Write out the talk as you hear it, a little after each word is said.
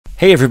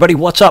Hey everybody,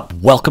 what's up?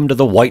 Welcome to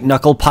the White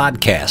Knuckle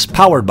Podcast,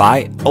 powered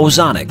by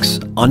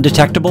Ozonics.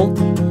 Undetectable,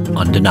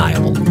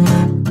 undeniable.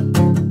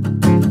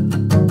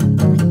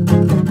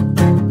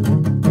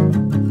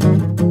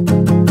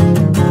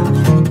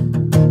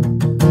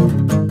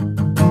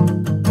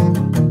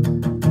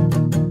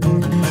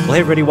 Well,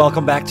 hey everybody,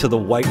 welcome back to the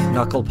White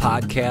Knuckle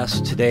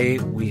Podcast. Today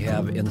we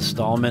have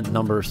installment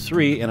number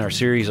 3 in our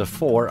series of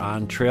 4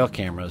 on trail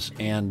cameras.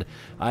 And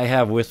I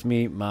have with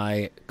me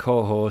my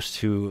co-host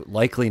who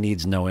likely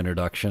needs no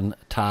introduction,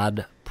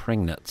 Todd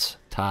Pringnitz.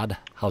 Todd,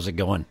 how's it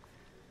going?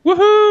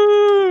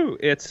 Woohoo!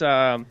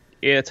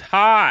 It's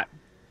hot.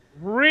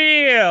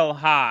 Real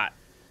hot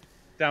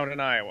down in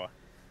Iowa.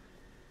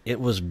 It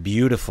was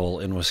beautiful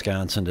in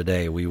Wisconsin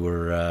today. We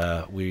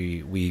were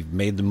we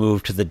made the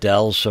move to the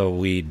Dells, so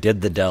we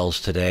did the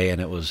Dells today,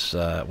 and it was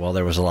well,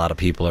 there was a lot of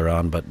people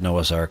around, but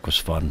Noah's Ark was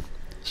fun.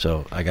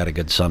 So I got a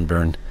good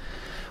sunburn.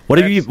 What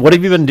have you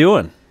been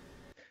doing?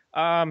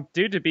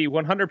 Dude, to be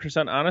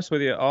 100% honest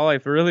with you, all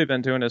I've really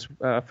been doing is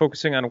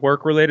focusing on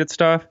work-related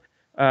stuff.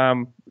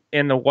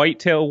 In the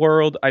whitetail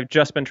world, I've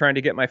just been trying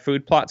to get my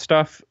food plot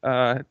stuff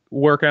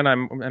working. I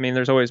mean,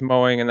 there's always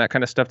mowing and that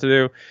kind of stuff to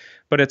do,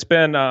 but it's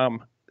been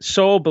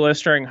so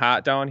blistering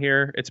hot down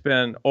here. It's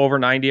been over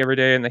 90 every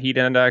day, and the heat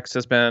index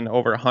has been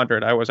over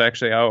 100. I was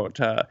actually out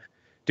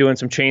doing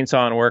some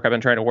chainsawing work. I've been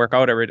trying to work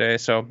out every day,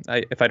 so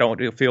if I don't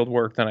do field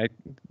work, then I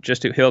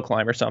just do hill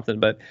climb or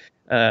something. But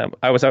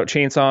I was out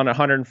chainsawing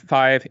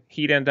 105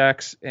 heat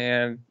index,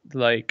 and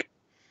like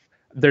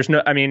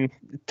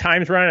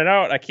time's running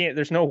out.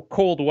 There's no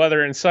cold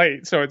weather in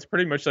sight, so it's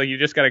pretty much like you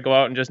just got to go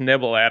out and just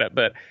nibble at it.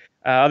 But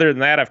other than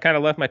that, I've kind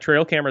of left my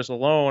trail cameras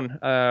alone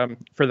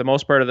for the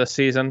most part of this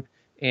season.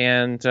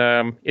 And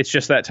it's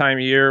just that time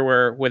of year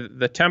where with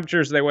the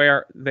temperatures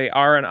they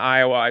are in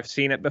Iowa, I've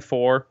seen it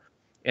before.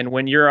 And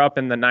when you're up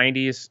in the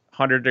 90s,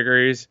 100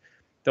 degrees,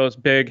 those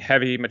big,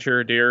 heavy,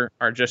 mature deer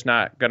are just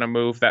not going to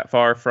move that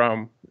far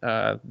from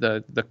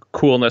the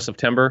coolness of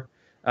timber.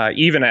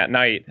 Even at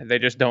night, they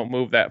just don't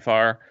move that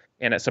far.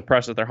 And it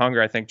suppresses their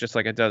hunger, I think, just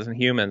like it does in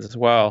humans as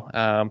well.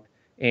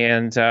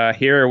 And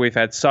here we've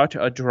had such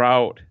a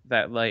drought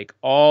that like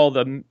all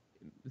the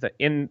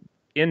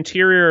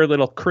interior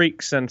little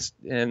creeks and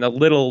the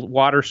little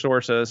water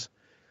sources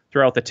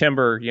throughout the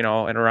timber,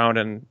 and around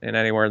and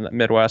anywhere in the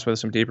Midwest with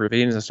some deep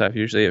ravines and stuff,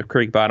 usually the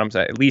creek bottoms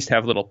that at least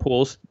have little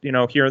pools,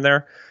 here and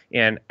there,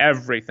 and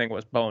everything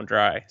was bone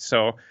dry.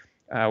 So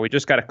we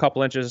just got a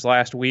couple inches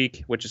last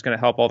week, which is going to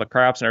help all the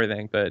crops and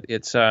everything. But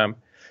it's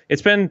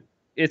been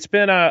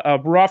a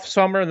rough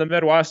summer in the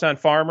Midwest on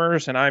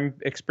farmers, and I'm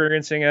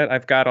experiencing it.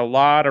 I've got a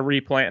lot of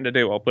replanting to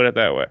do. I'll put it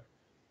that way.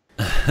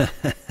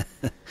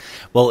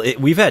 Well,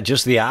 we've had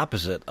just the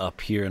opposite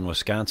up here in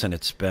Wisconsin.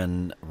 It's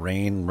been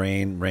rain,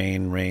 rain,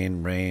 rain,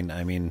 rain, rain.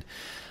 I mean,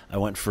 I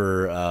went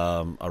for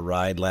a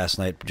ride last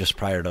night just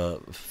prior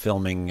to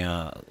filming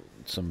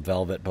some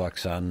velvet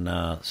bucks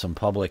on some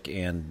public,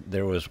 and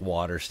there was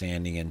water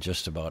standing in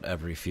just about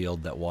every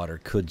field that water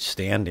could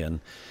stand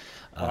in.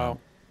 Wow.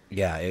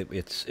 Yeah,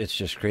 it's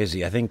just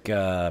crazy. I think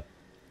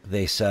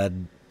they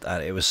said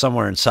it was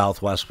somewhere in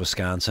southwest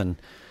Wisconsin.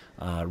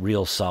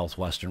 Real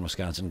southwestern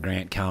Wisconsin,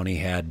 Grant County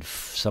had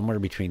somewhere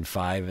between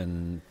 5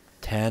 and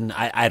 10.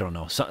 I don't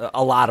know.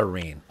 A lot of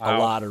rain. Wow. A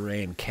lot of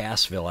rain.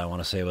 Cassville, I want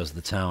to say, was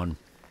the town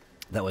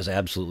that was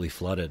absolutely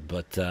flooded.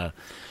 But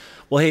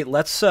well, hey,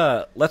 let's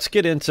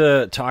get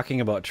into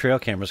talking about trail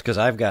cameras because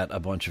I've got a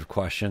bunch of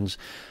questions.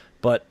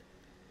 But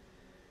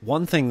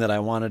one thing that I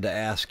wanted to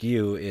ask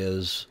you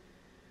is,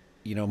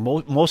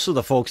 most of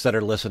the folks that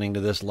are listening to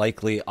this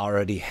likely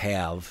already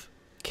have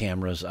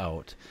cameras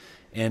out.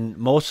 And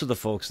most of the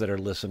folks that are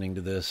listening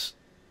to this,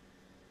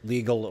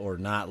 legal or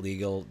not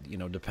legal,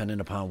 depending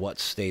upon what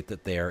state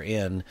that they are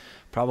in,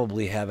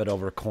 probably have it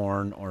over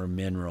corn or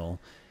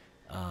mineral.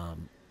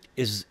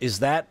 Is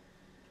that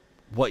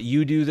what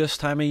you do this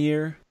time of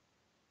year?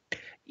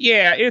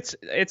 Yeah, it's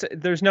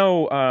there's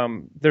no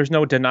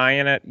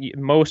denying it.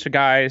 Most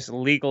guys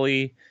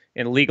legally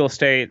in legal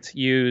states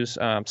use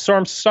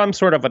some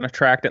sort of an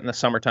attractant in the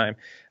summertime.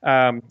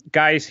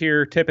 Guys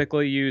here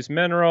typically use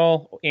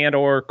mineral and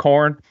or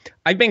corn.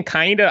 I've been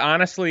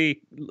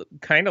honestly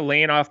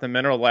laying off the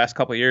mineral the last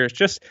couple of years.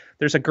 Just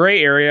there's a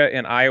gray area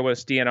in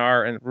Iowa's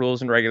DNR and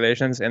rules and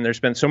regulations, and there's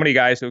been so many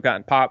guys who've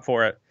gotten popped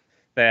for it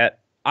that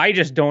I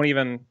just don't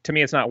even. To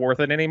me, it's not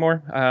worth it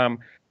anymore.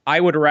 I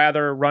would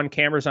rather run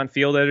cameras on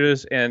field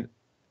edges. And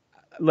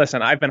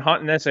listen, I've been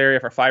hunting this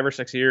area for 5 or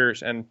 6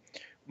 years, and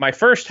my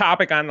first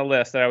topic on the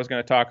list that I was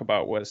going to talk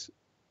about was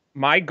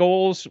my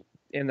goals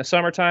in the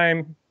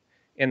summertime,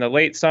 in the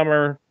late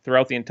summer,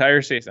 throughout the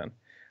entire season.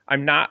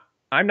 I'm not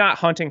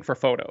hunting for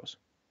photos.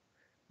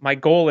 My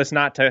goal is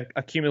not to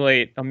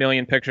accumulate a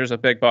million pictures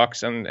of big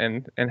bucks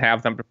and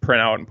have them to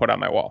print out and put on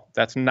my wall.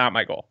 That's not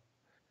my goal.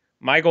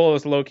 My goal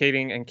is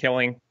locating and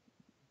killing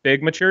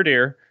big mature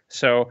deer,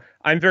 So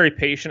I'm very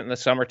patient in the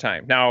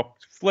summertime. Now,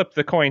 flip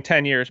the coin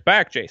 10 years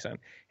back, Jason,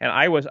 and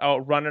I was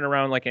out running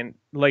around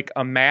like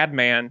a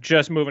madman,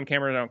 just moving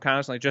cameras around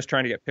constantly, just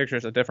trying to get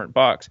pictures of different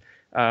bucks,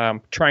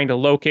 trying to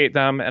locate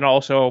them. And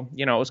also,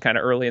 it was kind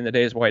of early in the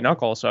days of white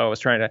knuckle, so I was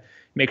trying to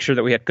make sure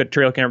that we had good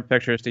trail camera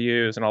pictures to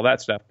use and all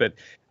that stuff. But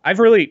I've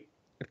really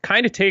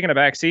kind of taken a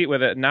back seat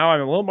with it. Now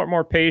I'm a little bit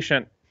more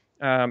patient.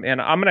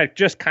 And I'm going to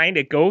just kind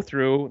of go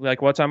through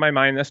like what's on my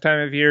mind this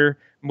time of year,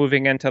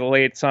 moving into the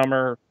late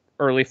summer,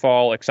 early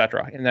fall,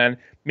 etc. And then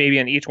maybe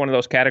in each one of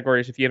those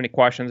categories, if you have any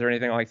questions or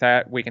anything like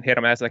that, we can hit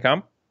them as they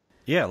come.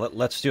 Yeah,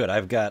 let's do it.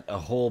 I've got a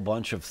whole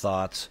bunch of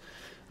thoughts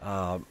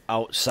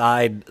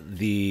outside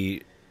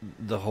the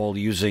whole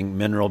using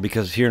mineral,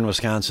 because here in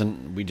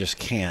Wisconsin we just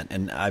can't.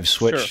 And I've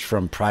switched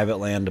from private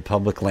land to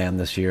public land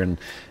this year,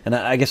 and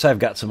I guess I've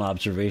got some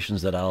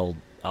observations that I'll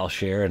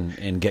share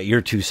and get your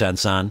 2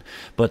 cents on.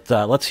 But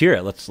let's hear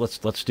it.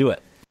 Let's do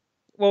it.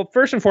 Well,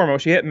 first and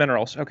foremost, you hit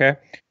minerals. Okay.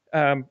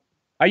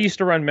 I used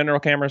to run mineral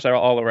cameras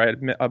all over,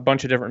 a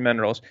bunch of different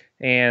minerals,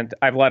 and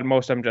I've let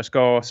most of them just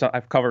go. So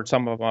I've covered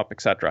some of them up,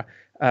 etc.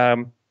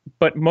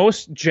 But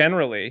most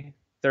generally,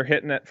 they're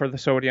hitting it for the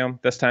sodium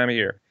this time of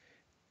year.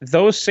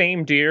 Those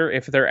same deer,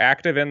 if they're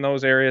active in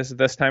those areas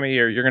this time of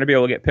year, you're going to be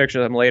able to get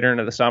pictures of them later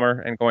into the summer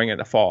and going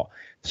into fall.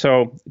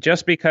 So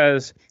just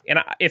because, and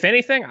if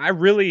anything,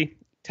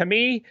 to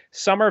me,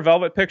 summer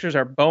velvet pictures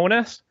are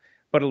bonus.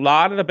 But a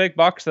lot of the big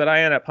bucks that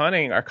I end up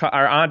hunting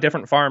are on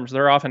different farms.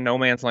 They're off in no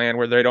man's land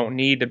where they don't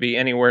need to be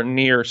anywhere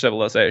near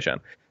civilization.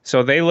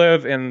 So they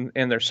live in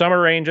their summer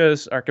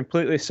ranges, are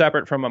completely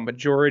separate from a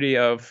majority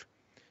of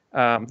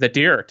the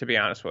deer, to be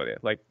honest with you.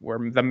 Like where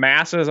the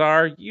masses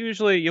are,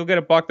 usually you'll get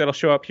a buck that'll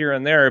show up here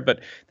and there,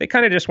 but they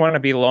kind of just want to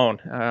be alone.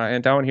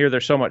 And down here,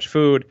 there's so much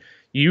food.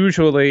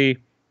 Usually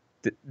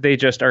they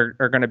just are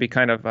going to be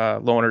kind of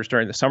loners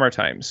during the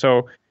summertime.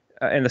 So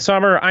in the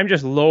summer, I'm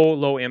just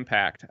low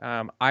impact.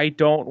 I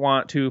don't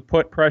want to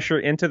put pressure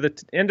into the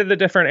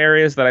different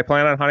areas that I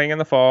plan on hunting in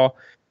the fall.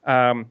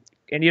 And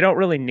you don't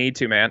really need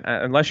to, man,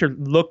 unless you're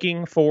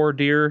looking for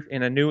deer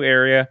in a new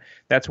area.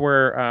 That's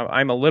where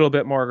I'm a little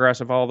bit more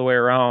aggressive all the way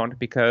around,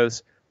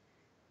 because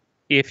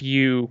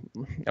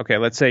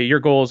let's say your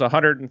goal is a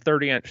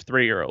 130-inch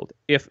 3-year-old.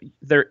 If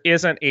there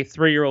isn't a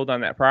 3-year-old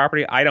on that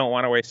property, I don't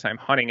want to waste time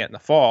hunting it in the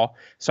fall.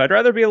 So I'd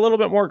rather be a little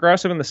bit more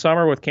aggressive in the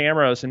summer with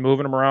cameras and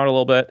moving them around a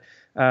little bit,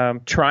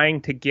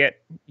 trying to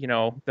get,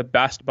 the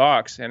best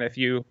bucks. And if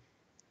you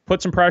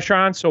put some pressure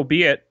on, so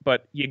be it,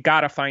 but you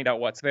got to find out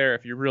what's there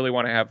if you really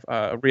want to have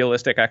a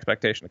realistic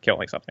expectation of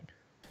killing something.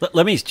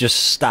 Let me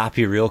just stop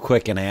you real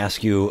quick and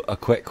ask you a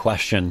quick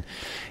question.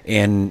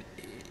 And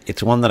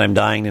it's one that I'm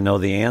dying to know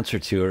the answer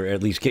to, or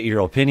at least get your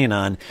opinion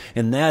on.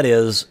 And that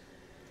is,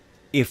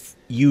 if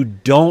you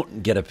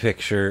don't get a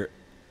picture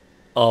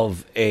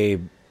of a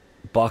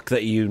buck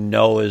that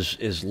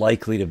is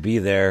likely to be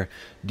there,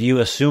 do you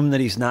assume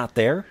that he's not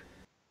there?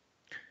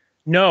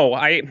 No,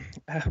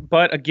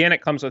 but again,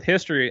 it comes with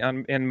history.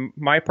 In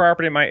my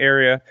property, in my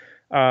area,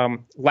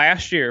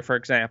 last year, for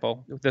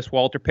example, this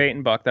Walter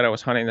Payton buck that I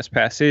was hunting this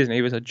past season,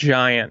 he was a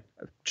giant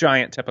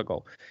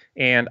typical.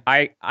 And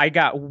I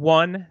got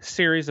one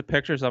series of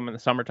pictures of him in the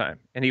summertime,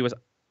 and he was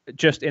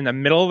just in the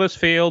middle of this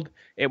field.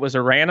 It was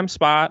a random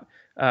spot.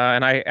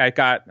 And I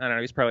don't know,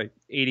 he's probably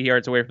 80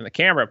 yards away from the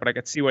camera, but I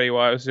could see what he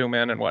was, zoom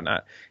in and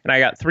whatnot. And I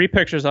got 3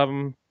 pictures of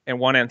him in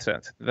one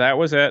instance. That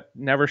was it.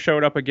 Never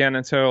showed up again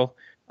until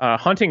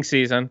hunting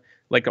season,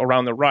 like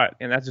around the rut.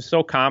 And that's just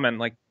so common.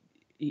 Like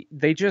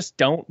they just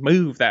don't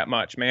move that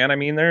much, man. I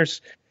mean,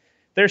 there's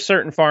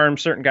certain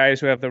farms, certain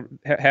guys who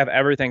have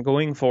everything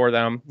going for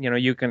them.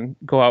 You can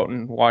go out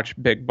and watch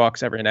big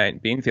bucks every night in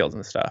bean fields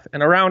and stuff.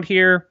 And around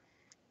here,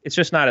 it's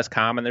just not as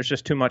common. There's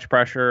just too much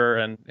pressure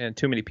and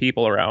too many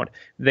people around.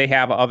 They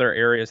have other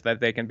areas that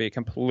they can be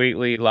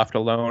completely left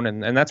alone,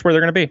 and that's where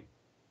they're going to be.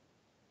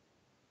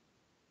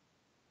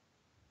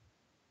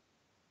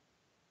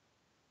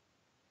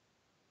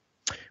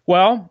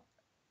 Well,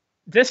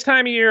 this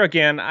time of year,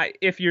 again,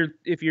 if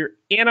you're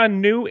in a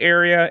new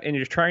area and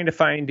you're trying to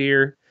find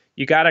deer,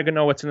 you got to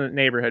know what's in the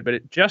neighborhood.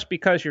 But just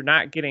because you're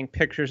not getting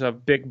pictures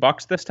of big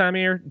bucks this time of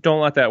year,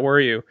 don't let that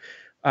worry you.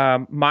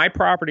 My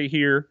property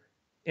here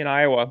in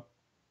Iowa,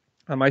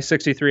 on my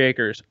 63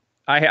 acres,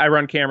 I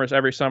run cameras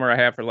every summer. I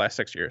have for the last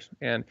 6 years.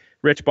 And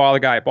Rich Ball, the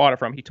guy I bought it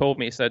from, he told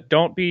me, he said,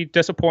 don't be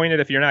disappointed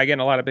if you're not getting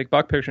a lot of big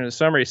buck pictures in the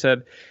summer. He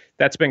said,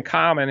 that's been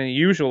common. And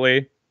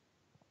usually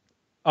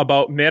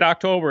about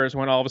mid-October is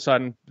when all of a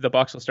sudden the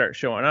bucks will start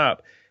showing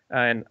up.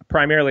 And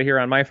primarily here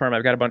on my farm,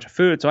 I've got a bunch of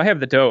food. So I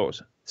have the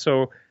does.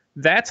 So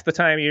that's the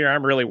time of year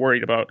I'm really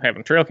worried about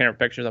having trail camera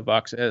pictures of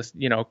bucks is,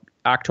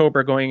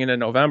 October going into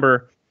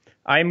November.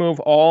 I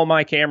move all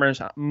my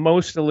cameras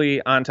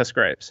mostly onto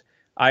scrapes.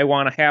 I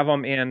want to have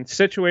them in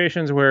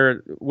situations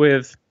where,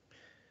 with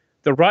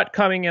the rut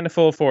coming into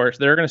full force,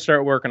 they're going to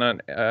start working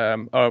on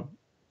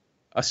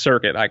a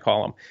circuit, I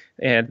call them.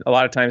 And a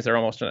lot of times they're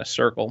almost in a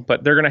circle.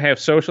 But they're going to have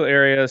social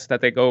areas that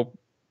they go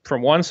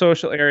from one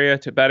social area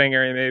to bedding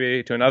area,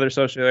 maybe to another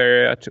social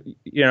area.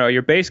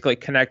 You're basically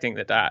connecting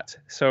the dots.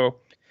 So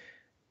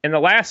in the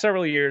last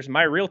several years,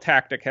 my real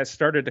tactic has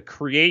started to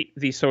create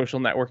these social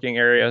networking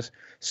areas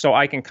so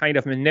I can kind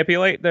of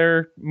manipulate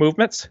their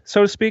movements,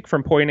 so to speak,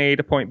 from point A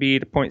to point B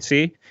to point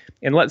C.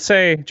 And let's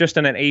say, just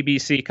in an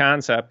ABC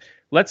concept,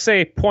 let's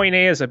say point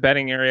A is a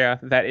bedding area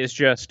that is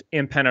just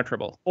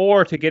impenetrable,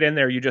 or to get in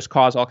there, you just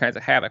cause all kinds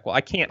of havoc. Well,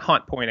 I can't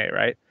hunt point A,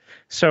 right?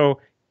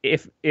 So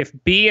if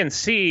B and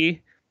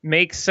C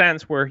makes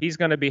sense where he's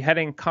going to be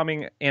heading,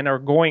 coming, and are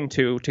going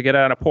to get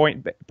on a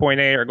point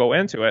A or go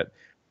into it,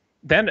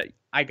 then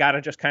I got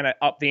to just kind of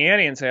up the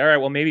ante and say, all right,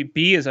 well, maybe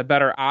B is a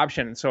better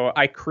option. So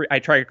I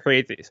try to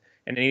create these.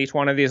 And in each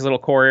one of these little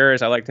core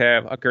areas, I like to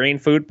have a green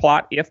food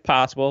plot, if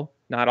possible.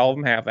 Not all of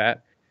them have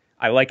that.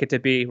 I like it to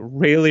be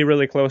really,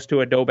 really close to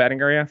a doe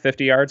bedding area,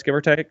 50 yards, give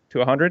or take, to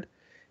 100.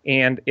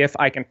 And if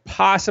I can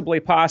possibly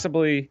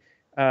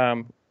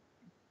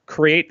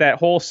create that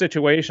whole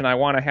situation, I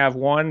want to have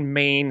one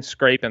main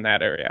scrape in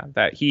that area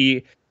that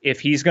if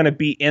he's going to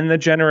be in the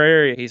general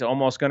area, he's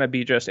almost going to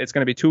be it's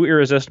going to be too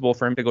irresistible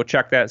for him to go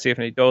check that, see if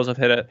any does have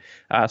hit it,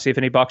 see if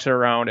any bucks are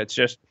around. It's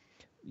just,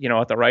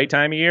 at the right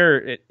time of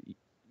year,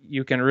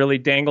 you can really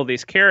dangle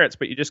these carrots,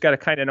 but you just got to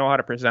kind of know how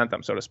to present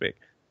them, so to speak.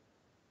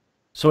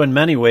 So in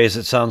many ways,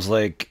 it sounds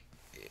like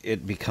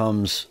it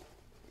becomes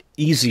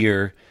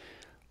easier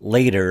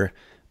later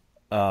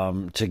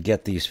to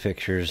get these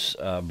pictures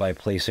by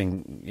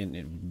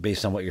placing,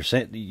 based on what you're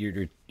saying,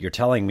 you're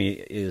telling me,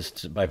 is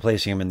by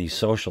placing them in these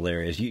social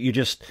areas. You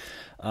just,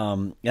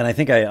 and I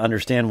think I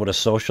understand what a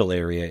social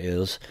area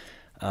is.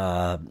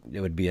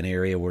 It would be an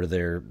area where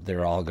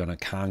they're all going to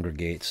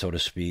congregate, so to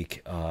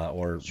speak,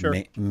 or Sure.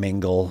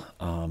 Mingle.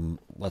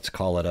 Let's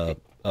call it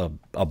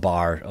a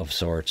bar of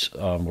sorts,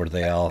 where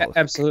they all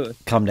Absolutely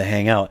come to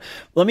hang out.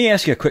 Let me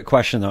ask you a quick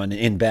question though,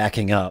 in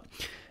backing up.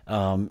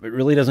 It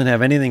really doesn't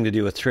have anything to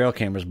do with trail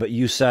cameras, but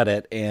you said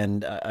it,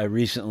 and I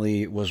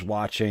recently was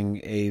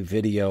watching a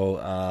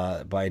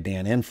video by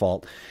Dan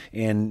Infalt,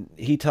 and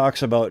he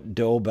talks about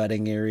doe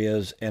bedding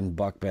areas and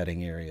buck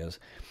bedding areas.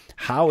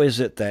 How is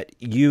it that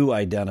you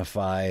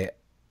identify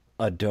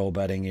a doe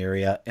bedding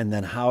area, and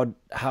then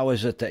how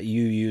is it that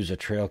you use a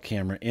trail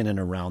camera in and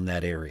around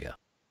that area?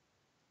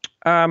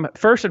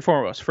 First and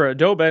foremost, for a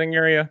doe bedding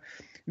area,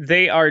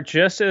 they are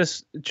just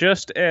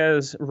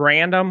as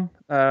random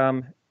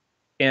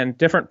in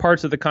different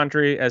parts of the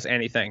country as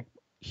anything.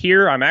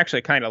 Here, I'm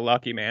actually kind of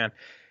lucky, man.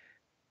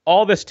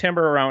 All this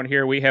timber around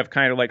here, we have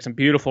kind of like some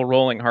beautiful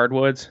rolling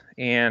hardwoods,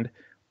 and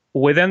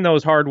within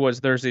those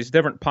hardwoods, there's these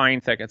different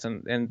pine thickets,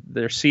 and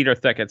there's cedar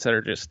thickets that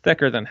are just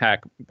thicker than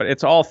heck. But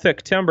it's all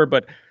thick timber,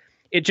 but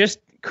it just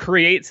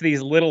creates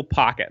these little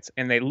pockets,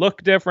 and they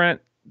look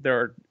different.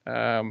 They're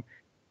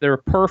a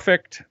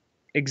perfect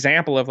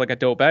example of like a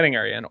doe bedding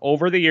area. And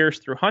over the years,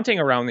 through hunting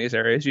around these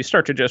areas, you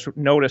start to just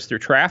notice through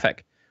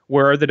traffic,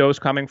 where are the does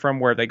coming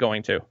from? Where are they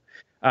going to?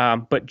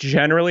 But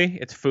generally,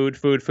 it's food,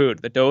 food, food.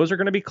 The does are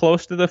going to be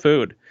close to the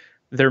food.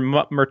 Their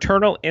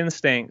maternal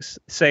instincts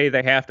say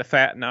they have to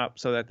fatten up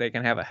so that they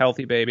can have a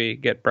healthy baby,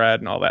 get bred,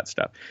 and all that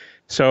stuff.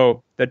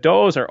 So the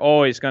does are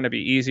always going to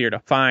be easier to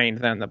find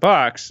than the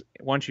bucks.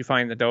 Once you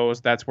find the does,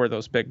 that's where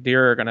those big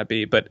deer are going to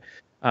be. But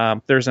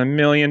there's a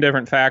million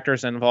different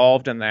factors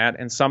involved in that,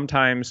 and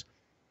sometimes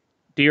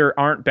deer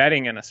aren't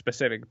bedding in a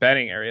specific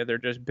bedding area. They're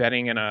just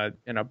bedding in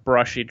a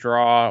brushy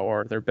draw,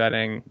 or they're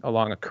bedding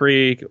along a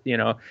creek.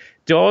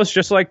 Does,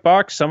 just like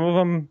bucks, some of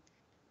them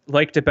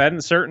like to bed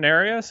in certain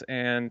areas,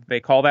 and they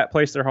call that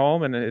place their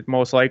home, and it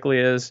most likely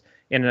is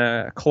in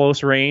a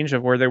close range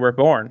of where they were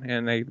born,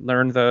 and they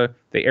learned the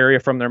area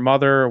from their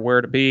mother,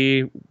 where to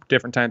be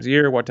different times of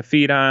year, what to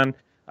feed on,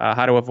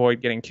 how to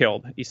avoid getting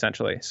killed,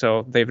 essentially.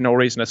 So they have no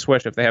reason to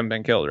switch if they haven't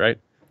been killed, right?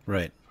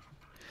 Right.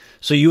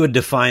 So you would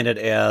define it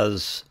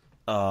as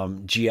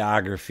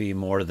geography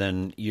more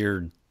than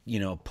you're,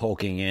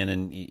 poking in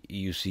and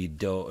you see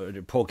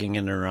doe poking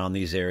in and around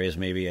these areas,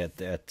 maybe at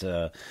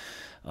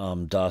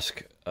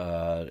dusk,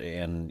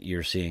 and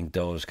you're seeing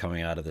does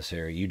coming out of this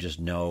area. You just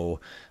know,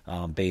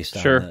 based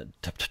on Sure.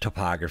 the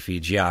topography,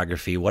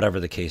 geography, whatever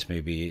the case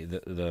may be,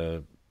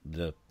 the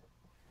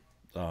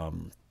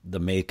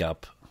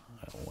makeup.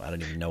 I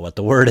don't even know what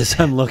the word is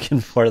I'm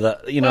looking for.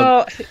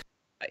 Well,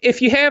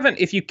 if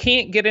you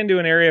can't get into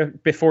an area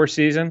before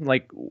season,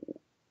 like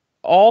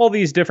all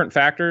these different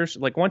factors,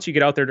 like once you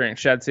get out there during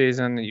shed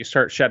season and you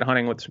start shed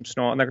hunting with some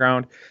snow on the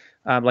ground,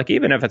 like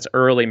even if it's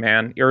early in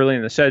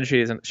the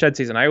shed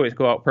season, I always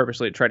go out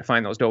purposely to try to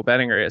find those doe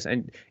bedding areas,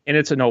 and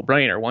it's a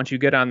no-brainer. Once you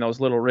get on those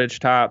little ridge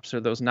tops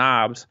or those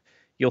knobs,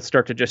 you'll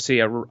start to just see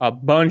a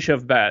bunch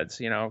of beds,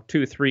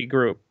 2-3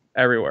 group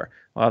everywhere.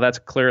 Well, that's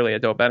clearly a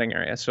doe bedding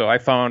area. So I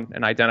found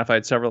and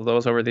identified several of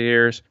those over the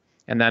years.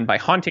 And then by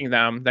hunting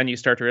them, then you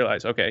start to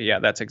realize, okay, yeah,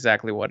 that's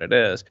exactly what it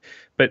is.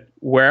 But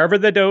wherever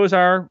the does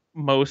are,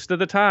 most of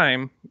the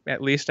time,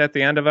 at least at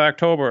the end of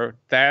October,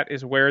 that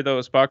is where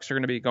those bucks are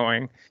going to be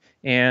going.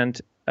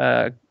 And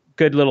a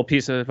good little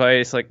piece of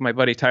advice, like my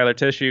buddy Tyler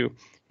Tissue,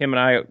 him and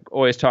I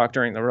always talk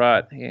during the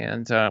rut,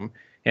 and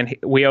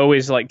we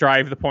always like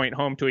drive the point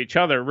home to each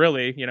other,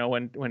 really,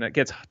 when it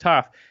gets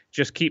tough.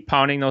 just keep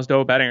pounding those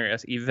doe bedding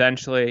areas.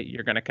 Eventually,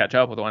 you're going to catch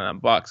up with one of them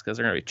bucks because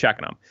they're going to be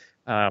checking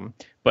them.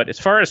 But as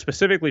far as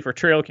specifically for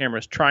trail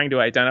cameras, trying to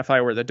identify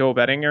where the doe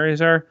bedding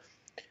areas are,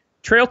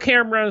 trail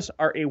cameras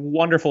are a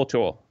wonderful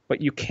tool,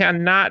 but you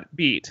cannot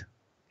beat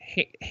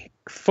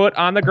foot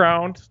on the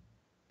ground,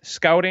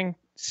 scouting,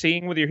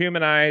 seeing with your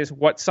human eyes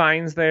what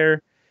signs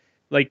there.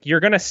 Like, you're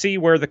going to see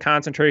where the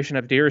concentration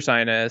of deer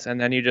sign is, and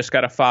then you just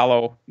got to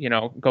follow,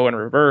 go in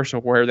reverse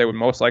of where they would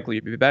most likely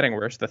be bedding,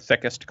 where it's the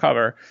thickest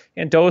cover.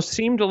 And does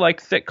seem to like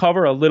thick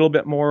cover a little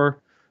bit more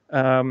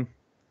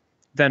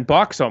than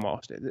bucks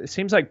almost. It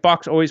seems like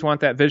bucks always want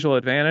that visual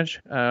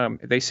advantage.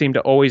 They seem to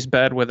always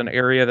bed with an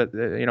area that,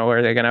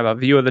 where they're going to have a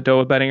view of the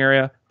doe bedding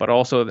area, but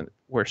also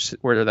where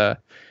the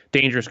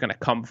danger is going to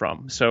come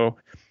from. So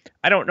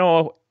I don't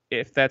know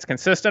if that's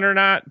consistent or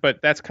not,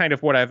 but that's kind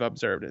of what I've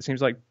observed. It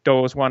seems like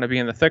does want to be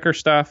in the thicker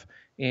stuff,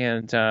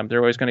 and they're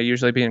always going to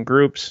usually be in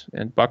groups,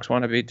 and bucks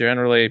want to be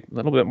generally a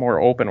little bit more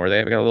open where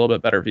they've got a little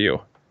bit better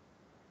view.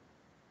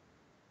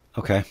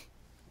 Okay.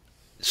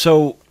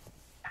 So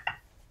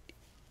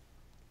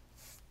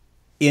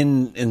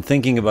in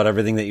thinking about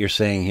everything that you're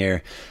saying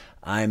here,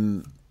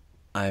 I'm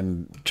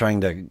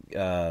trying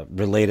to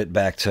relate it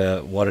back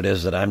to what it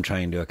is that I'm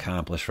trying to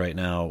accomplish right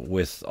now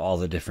with all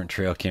the different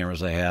trail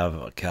cameras I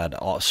have,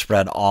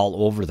 spread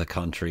all over the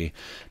country.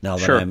 Now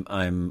that Sure.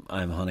 I'm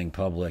hunting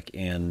public,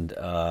 and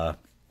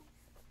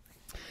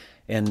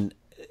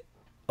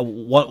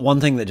one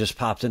thing that just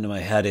popped into my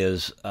head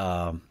is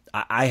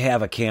I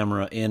have a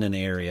camera in an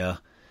area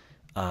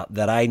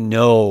that I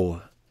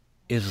know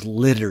is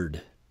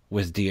littered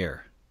with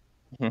deer,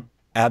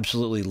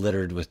 absolutely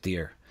littered with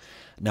deer.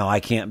 Now,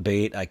 I can't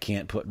bait, I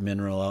can't put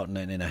mineral out,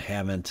 and I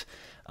haven't,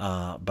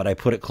 but I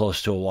put it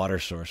close to a water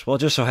source. Well, it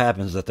just so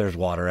happens that there's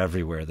water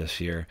everywhere this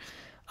year.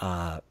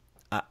 I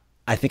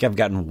think I've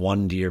gotten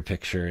one deer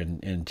picture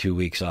in 2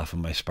 weeks off of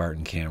my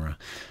Spartan camera.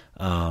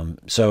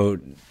 So,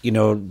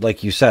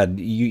 like you said,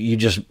 you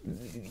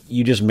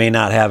just may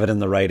not have it in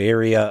the right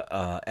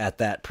area at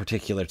that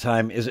particular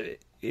time. Is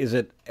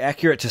it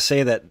accurate to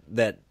say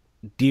that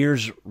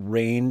deer's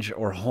range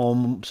or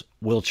homes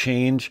will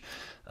change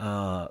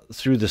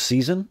through the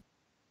season?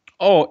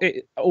 Oh,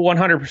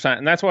 100%.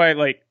 And that's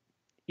why,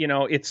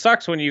 it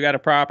sucks when you got a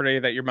property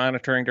that you're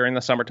monitoring during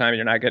the summertime and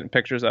you're not getting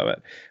pictures of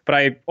it.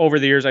 But over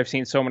the years, I've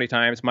seen so many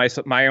times,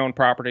 my own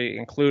property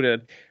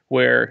included,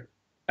 where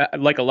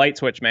like a light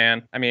switch,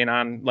 man. I mean,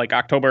 on like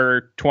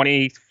October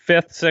 25th,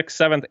 6th,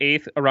 7th,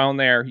 8th, around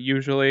there,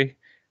 usually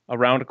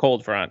around a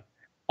cold front,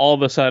 all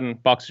of a sudden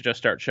bucks just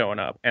start showing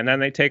up. And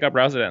then they take up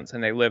residence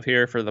and they live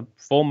here for the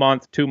full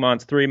month, 2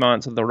 months, 3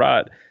 months of the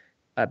rut.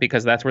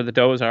 Because that's where the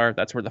does are,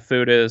 that's where the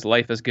food is,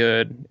 life is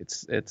good,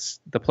 it's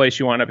the place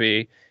you want to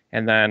be.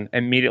 And then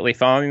immediately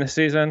following the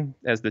season,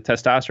 as the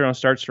testosterone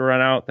starts to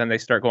run out, then they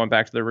start going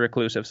back to their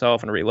reclusive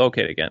self and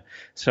relocate again.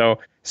 So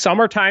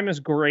summertime is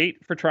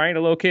great for trying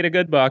to locate a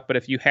good buck, but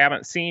if you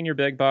haven't seen your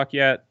big buck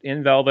yet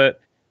in velvet,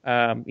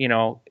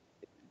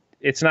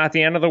 it's not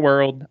the end of the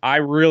world. I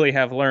really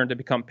have learned to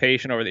become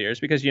patient over the years,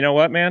 because you know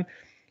what, man?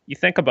 You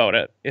think about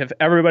it. If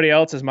everybody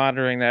else is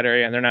monitoring that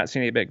area and they're not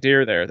seeing a big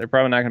deer there, they're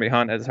probably not going to be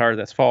hunted as hard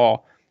this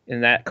fall.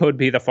 And that could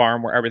be the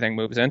farm where everything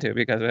moves into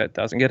because it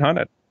doesn't get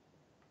hunted.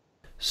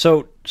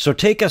 So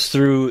take us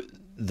through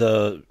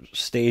the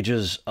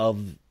stages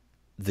of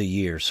the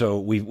year. So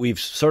we've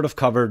sort of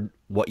covered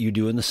what you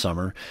do in the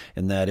summer,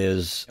 and that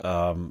is,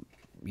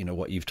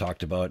 what you've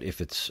talked about, if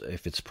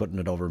it's putting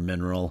it over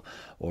mineral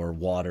or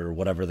water,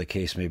 whatever the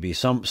case may be,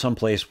 some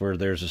place where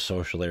there's a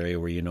social area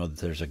where that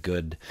there's a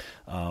good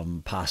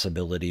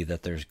possibility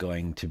that there's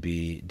going to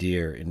be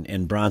deer.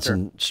 And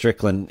Bronson Sure.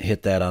 Strickland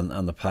hit that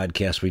on the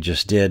podcast we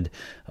just did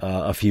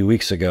a few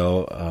weeks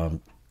ago.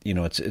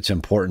 It's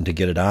important to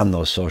get it on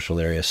those social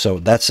areas. So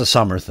that's a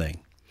summer thing.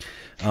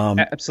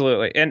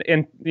 Absolutely.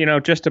 And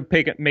just to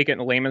make it in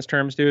layman's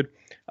terms, dude,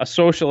 a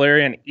social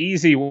area,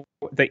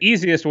 the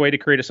easiest way to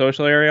create a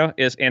social area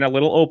is in a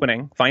little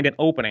opening, find an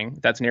opening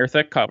that's near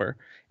thick cover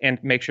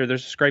and make sure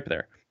there's a scrape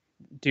there.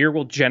 Deer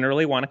will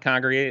generally want to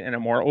congregate in a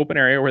more open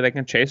area where they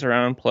can chase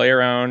around, play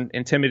around,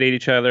 intimidate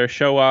each other,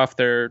 show off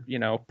their,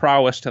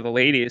 prowess to the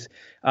ladies.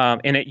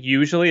 And it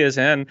usually is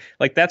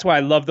that's why I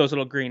love those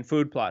little green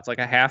food plots, like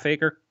a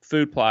half-acre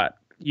food plot.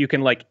 You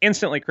can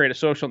instantly create a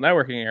social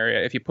networking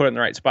area if you put it in the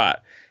right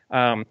spot.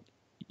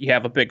 You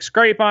have a big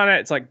scrape on it.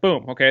 It's like,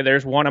 boom, okay,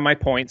 there's one of my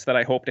points that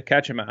I hope to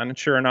catch him on. And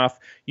sure enough,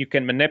 you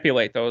can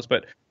manipulate those.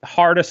 But the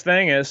hardest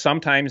thing is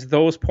sometimes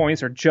those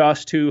points are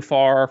just too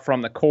far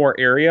from the core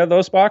area of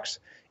those bucks.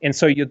 And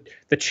so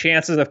the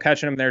chances of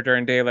catching them there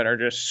during daylight are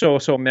just so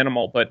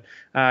minimal. But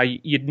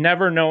you'd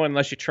never know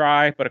unless you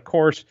try. But of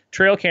course,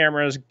 trail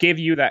cameras give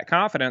you that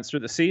confidence through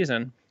the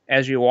season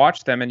as you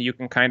watch them, and you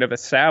can kind of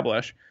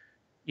establish,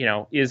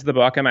 is the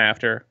buck I'm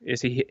after?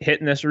 Is he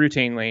hitting this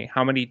routinely?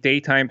 How many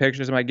daytime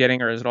pictures am I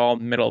getting, or is it all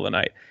middle of the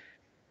night?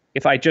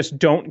 If I just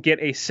don't get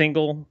a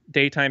single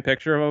daytime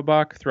picture of a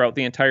buck throughout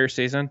the entire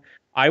season,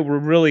 I will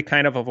really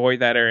kind of avoid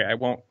that area. I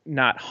won't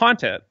not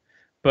hunt it,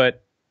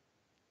 but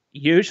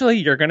Usually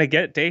you're going to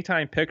get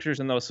daytime pictures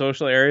in those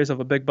social areas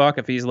of a big buck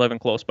if he's living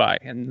close by.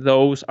 And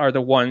those are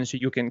the ones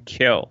you can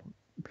kill.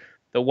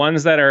 The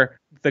ones that are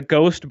the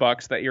ghost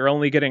bucks that you're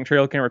only getting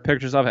trail camera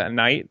pictures of at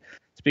night,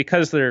 it's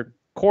because their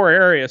core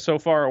area is so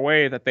far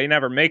away that they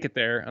never make it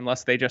there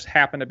unless they just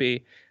happen to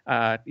be,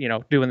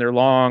 doing their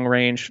long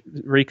range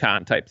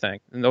recon type thing.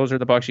 And those are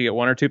the bucks you get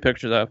one or two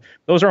pictures of.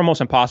 Those are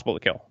almost impossible to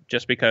kill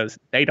just because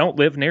they don't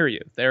live near you.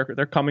 They're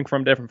coming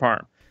from a different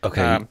farm.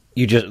 Okay,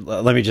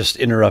 let me just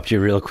interrupt you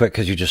real quick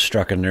because you just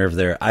struck a nerve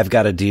there. I've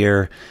got a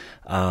deer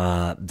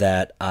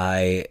that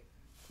I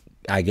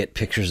get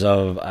pictures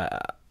of,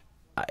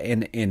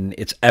 in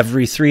it's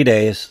every 3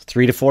 days,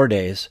 3 to 4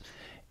 days,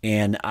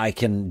 and I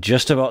can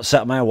just about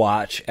set my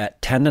watch at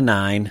 10 to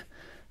 9.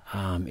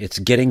 It's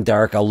getting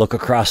dark. I'll look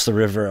across the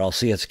river. I'll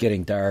see it's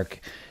getting dark,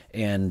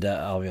 and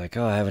I'll be like,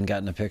 oh, I haven't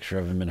gotten a picture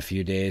of him in a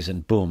few days,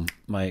 and boom,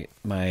 my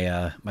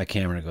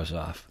camera goes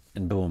off.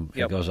 And boom,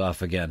 it goes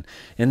off again.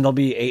 And there'll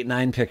be 8,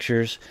 9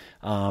 pictures.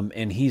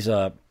 And he's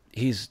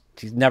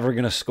never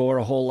going to score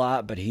a whole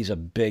lot, but he's a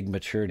big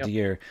mature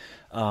deer.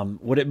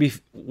 Would it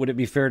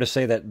be fair to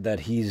say that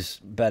he's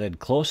bedded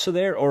close to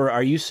there, or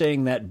are you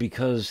saying that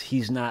because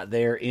he's not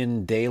there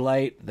in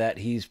daylight that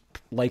he's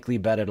likely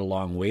bedded a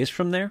long ways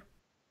from there?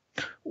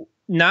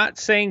 Not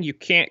saying you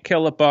can't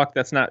kill a buck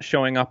that's not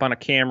showing up on a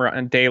camera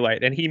in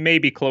daylight, and he may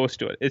be close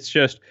to it. It's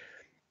just,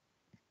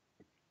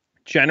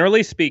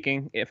 generally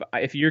speaking,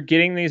 if you're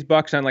getting these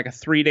bucks on like a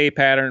 3-day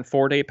pattern,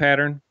 4-day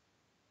pattern,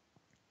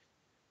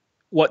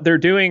 what they're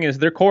doing is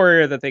their core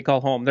area that they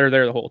call home, they're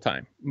there the whole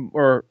time,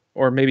 or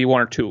maybe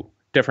 1 or 2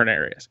 different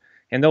areas.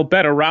 And they'll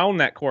bed around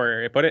that core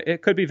area, but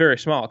it could be very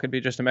small. It could be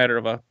just a matter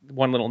of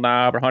one little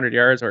knob or 100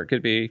 yards, or it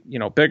could be,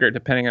 bigger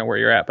depending on where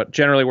you're at. But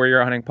generally where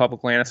you're hunting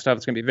public land and stuff,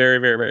 it's going to be very,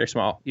 very, very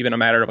small, even a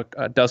matter of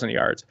a dozen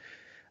yards.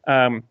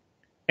 And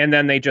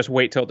then they just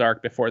wait till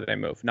dark before they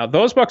move. Now,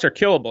 those bucks are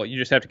killable. You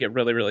just have to get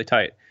really, really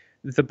tight.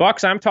 The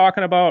bucks I'm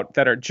talking about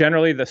that are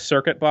generally the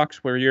circuit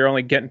bucks, where you're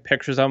only getting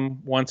pictures of them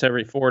once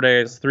every 4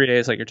 days, 3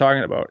 days, like you're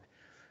talking about,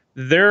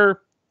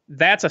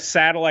 that's a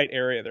satellite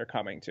area they're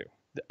coming to.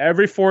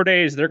 Every 4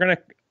 days, they're going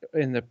to,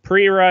 in the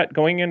pre-rut,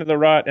 going into the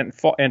rut,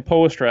 and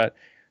post-rut,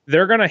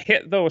 they're going to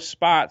hit those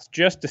spots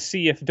just to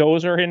see if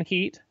does are in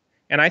heat.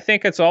 And I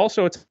think it's a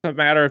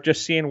matter of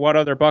just seeing what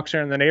other bucks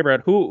are in the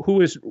neighborhood,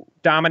 who is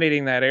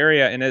dominating that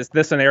area, and is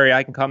this an area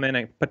I can come in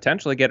and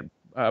potentially get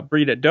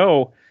breed a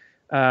doe,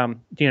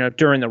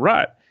 during the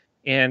rut.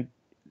 And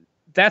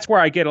that's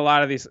where I get a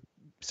lot of these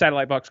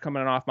satellite bucks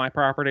coming off my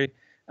property.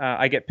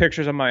 I get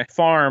pictures of my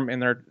farm,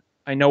 and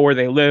I know where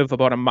they live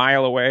about a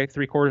mile away,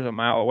 3/4 of a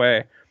mile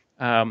away,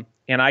 and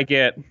I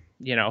get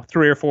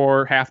 3 or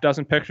 4, half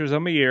dozen pictures of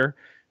them a year,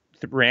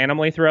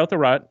 randomly throughout the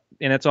rut,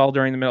 and it's all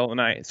during the middle of the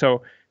night.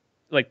 So,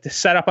 like, to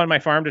set up on my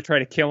farm to try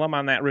to kill them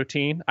on that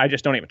routine, I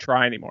just don't even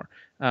try anymore.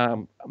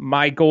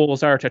 My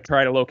goals are to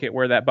try to locate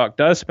where that buck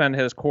does spend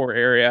his core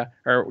area,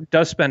 or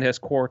does spend his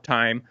core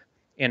time,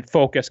 and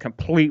focus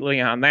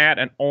completely on that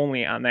and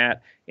only on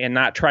that, and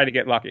not try to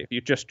get lucky. If you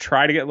just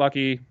try to get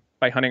lucky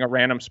by hunting a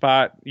random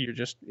spot,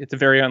 it's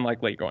very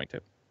unlikely you're going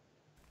to.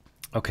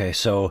 Okay,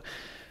 so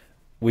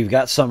we've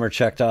got summer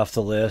checked off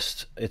the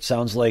list. It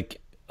sounds like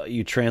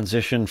you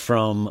transition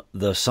from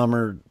the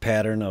summer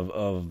pattern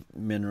of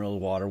mineral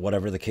water,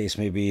 whatever the case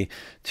may be,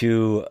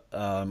 to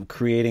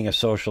creating a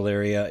social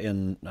area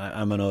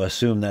I'm going to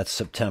assume that's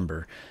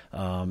September,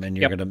 and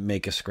you're going to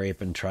make a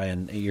scrape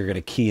and you're going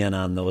to key in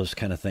on those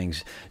kind of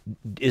things.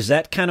 Is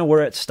that kind of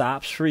where it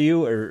stops for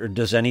you, or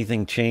does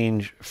anything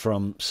change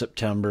from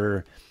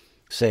September?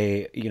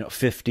 Say,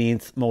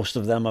 15th, most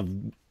of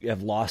them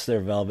have lost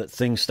their velvet.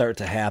 Things start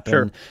to happen.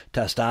 Sure.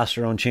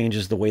 Testosterone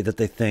changes the way that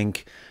they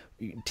think.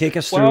 Take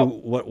us through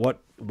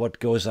what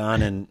goes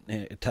on, and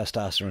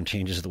testosterone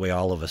changes the way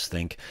all of us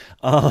think.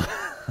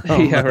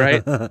 Yeah,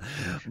 right.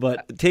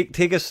 But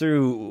take us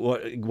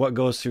through what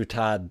goes through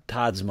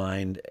Todd's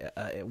mind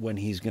when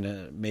he's going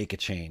to make a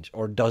change,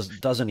 or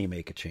doesn't he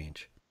make a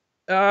change?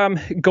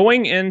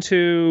 Going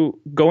into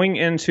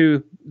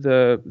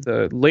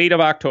the late of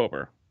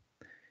October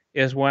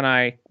is when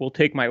I will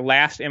take my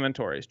last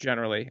inventories,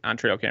 generally on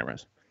trail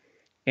cameras,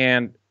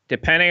 and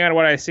depending on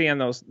what I see on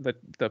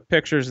the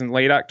pictures in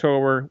late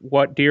October,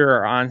 what deer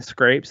are on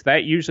scrapes,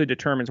 that usually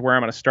determines where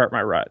I'm going to start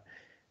my rut.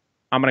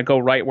 I'm going to go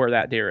right where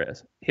that deer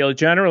is. He'll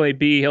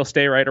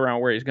stay right around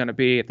where he's going to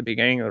be at the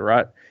beginning of the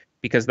rut,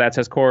 because that's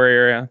his core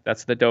area.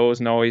 That's the does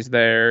know he's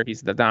there.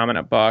 He's the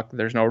dominant buck.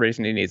 There's no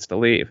reason he needs to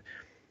leave.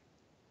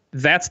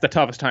 That's the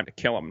toughest time to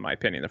kill him, in my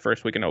opinion, the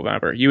first week of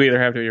November. You either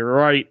have to be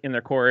right in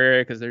their core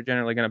area, because they're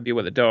generally going to be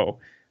with a doe,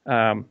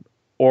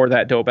 or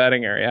that doe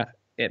bedding area.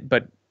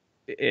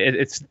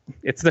 It's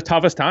the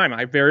toughest time.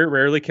 I very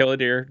rarely kill a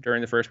deer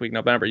during the first week of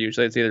November.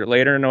 Usually it's either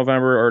later in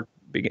November or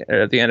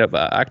at the end of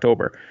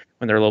October,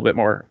 when they're a little bit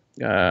more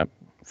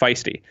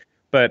feisty.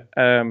 But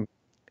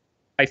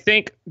I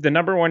think the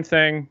number one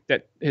thing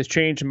that has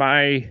changed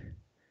my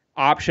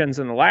options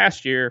in the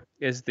last year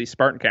is the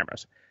Spartan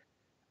cameras.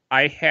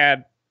 I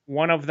had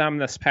one of them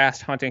this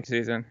past hunting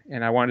season,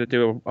 and I wanted to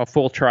do a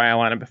full trial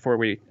on it before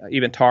we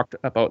even talked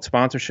about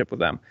sponsorship with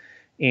them.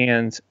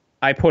 And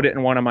I put it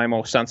in one of my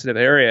most sensitive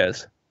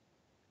areas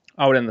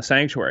out in the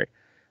sanctuary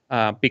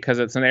because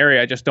it's an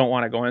area I just don't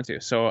want to go into.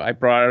 So I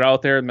brought it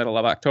out there in the middle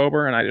of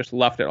October, and I just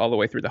left it all the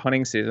way through the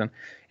hunting season.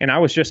 And I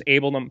was just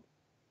able to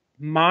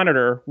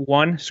monitor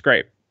one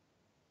scrape.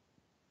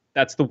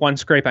 That's the one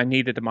scrape I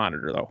needed to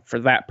monitor, though, for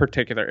that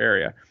particular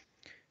area.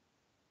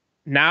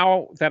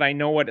 Now that I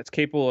know what it's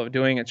capable of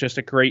doing, it's just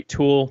a great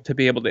tool to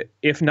be able to,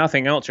 if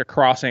nothing else, you're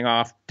crossing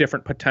off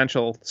different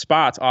potential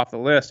spots off the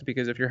list,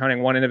 because if you're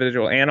hunting one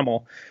individual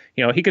animal,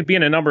 he could be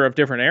in a number of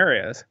different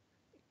areas.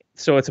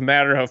 So it's a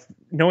matter of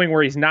knowing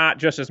where he's not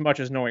just as much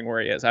as knowing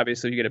where he is.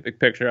 Obviously, you get a big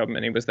picture of him,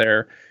 and he was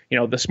there,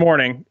 this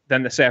morning,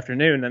 then this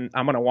afternoon, then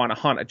I'm going to want to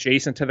hunt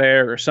adjacent to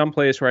there or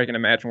someplace where I can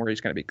imagine where he's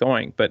going to be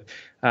going. But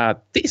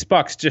these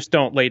bucks just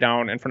don't lay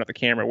down in front of the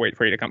camera, wait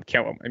for you to come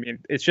kill him. I mean,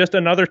 it's just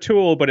another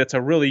tool, but it's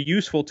a really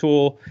useful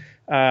tool,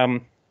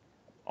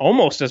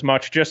 almost as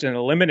much just in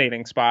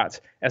eliminating spots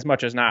as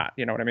much as not.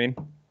 You know what I mean?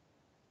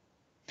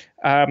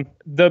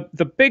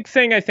 The big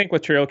thing I think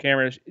with trail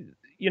cameras,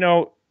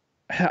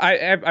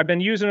 I've been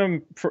using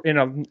them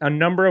in a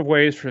number of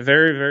ways for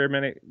very,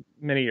 very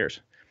many years.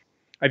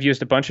 I've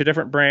used a bunch of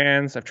different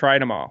brands. I've tried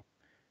them all.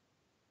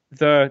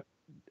 I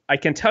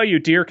can tell you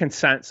deer can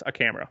sense a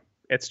camera.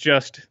 It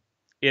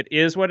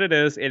is what it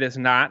is. It is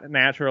not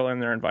natural in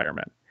their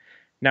environment.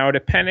 Now,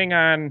 depending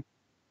on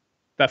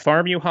the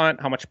farm you hunt,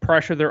 how much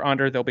pressure they're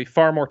under, they'll be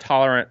far more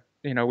tolerant.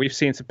 We've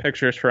seen some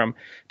pictures from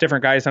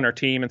different guys on our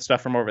team and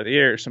stuff from over the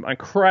years, some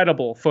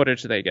incredible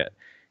footage they get.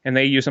 And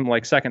they use them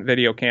like second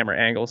video camera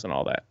angles and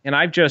all that. And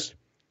I've just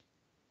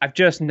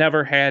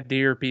never had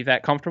deer be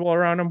that comfortable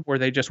around them where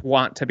they just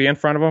want to be in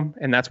front of them.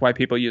 And that's why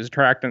people use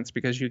attractants,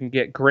 because you can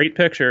get great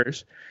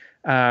pictures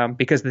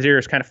because the deer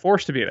is kind of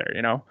forced to be there.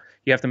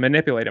 You have to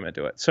manipulate them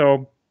into it.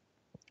 So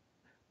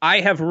I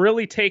have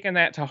really taken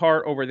that to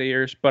heart over the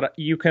years, but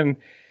you can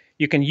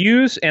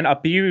use and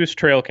abuse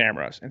trail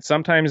cameras. And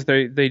sometimes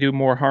they do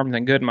more harm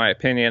than good, in my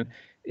opinion,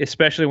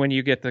 especially when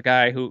you get the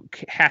guy who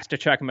has to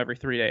check them every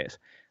 3 days.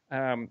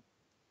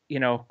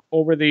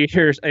 Over the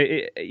years,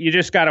 you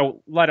just got to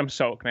let them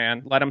soak,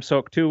 man. Let them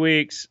soak 2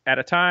 weeks at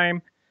a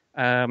time,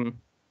 and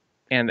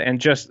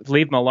just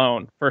leave them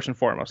alone, first and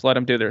foremost. Let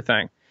them do their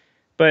thing.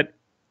 But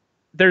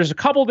there's a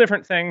couple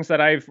different things that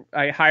I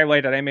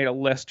highlighted. I made a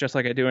list, just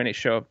like I do any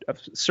show, of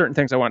certain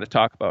things I wanted to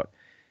talk about.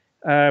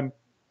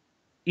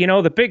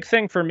 The big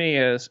thing for me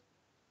is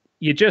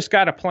you just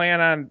got to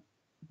plan on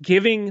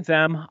giving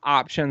them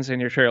options in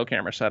your trail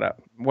camera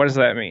setup. What does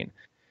that mean?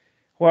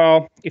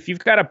 Well, if you've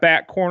got a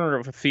back corner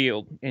of a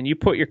field and you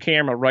put your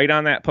camera right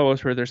on that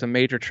post where there's a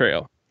major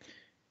trail,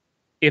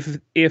 if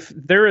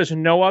there is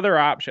no other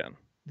option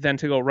than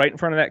to go right in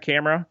front of that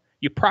camera,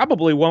 you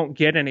probably won't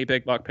get any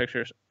big buck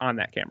pictures on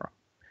that camera.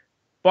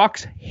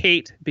 Bucks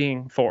hate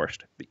being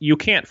forced. You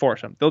can't force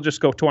them. They'll just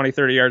go 20,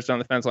 30 yards down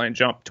the fence line,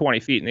 jump 20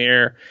 feet in the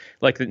air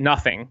like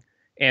nothing,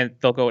 and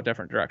they'll go a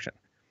different direction.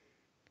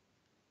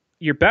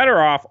 You're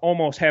better off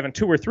almost having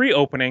 2 or 3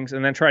 openings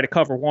and then try to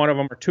cover one of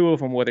them or 2 of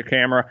them with a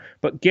camera,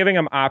 but giving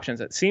them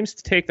options. It seems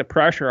to take the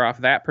pressure off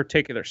that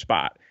particular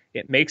spot.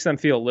 It makes them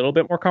feel a little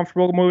bit more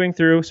comfortable moving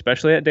through,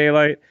 especially at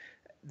daylight.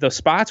 The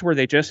spots where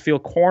they just feel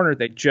cornered,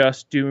 they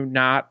just do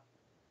not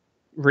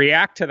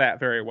react to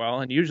that very well,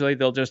 and usually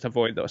they'll just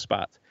avoid those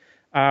spots.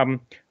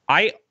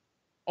 I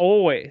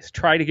always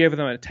try to give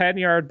them a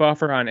 10-yard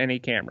buffer on any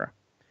camera.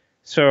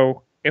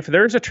 So if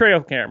there's a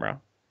trail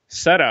camera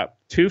set up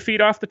 2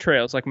 feet off the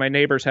trails, like my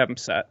neighbors have them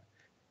set,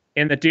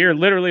 and the deer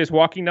literally is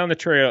walking down the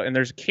trail, and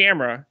there's a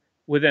camera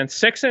within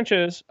 6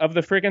 inches of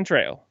the friggin'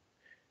 trail,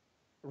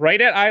 right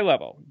at eye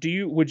level,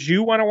 would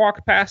you want to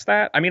walk past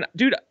that? I mean,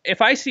 dude,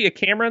 if I see a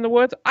camera in the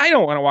woods, I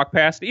don't want to walk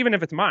past it, even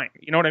if it's mine.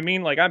 You know what I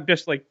mean? Like, I'm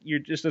just like, you're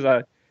just as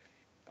a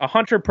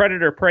hunter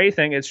predator prey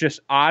thing. It's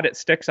just odd. It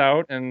sticks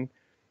out, and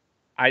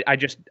I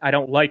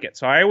don't like it.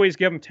 So I always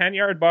give them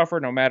 10-yard buffer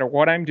no matter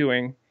what I'm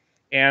doing.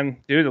 And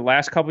dude, the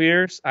last couple of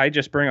years, I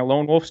just bring a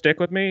lone wolf stick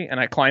with me, and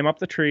I climb up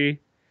the tree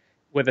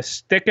with a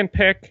stick and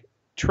pick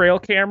trail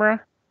camera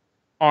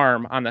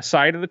arm on the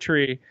side of the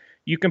tree.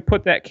 You can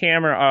put that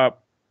camera up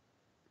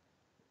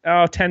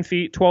 10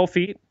 feet, 12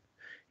 feet,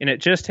 and it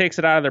just takes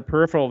it out of their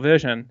peripheral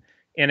vision,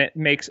 and it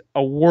makes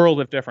a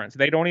world of difference.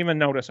 They don't even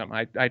notice them.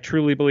 I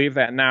truly believe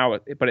that now,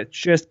 but it's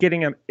just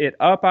getting it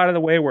up out of the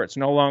way where it's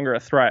no longer a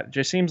threat. It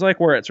just seems like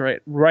where it's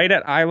right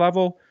at eye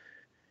level,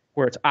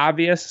 where it's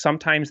obvious,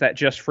 sometimes that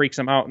just freaks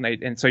them out,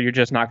 and so you're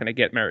just not going to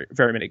get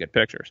very many good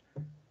pictures.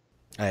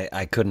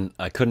 I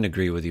couldn't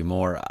agree with you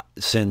more.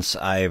 Since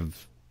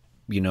I've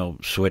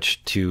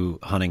switched to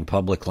hunting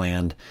public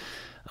land,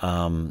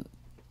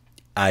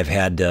 I've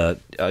had to,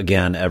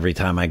 again, every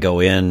time I go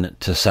in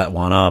to set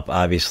one up,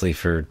 obviously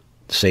for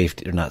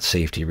safety, or not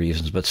safety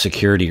reasons, but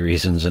security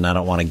reasons, and I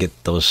don't want to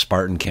get those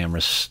Spartan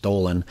cameras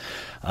stolen.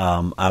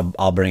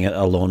 I'll bring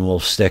a lone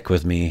wolf stick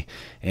with me,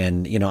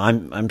 and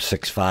I'm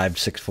 6'5",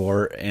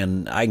 6'4",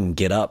 and I can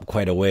get up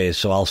quite a ways.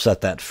 So I'll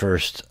set that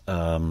first,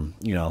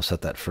 I'll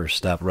set that first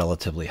step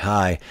relatively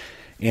high,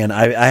 and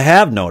I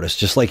have noticed,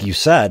 just like you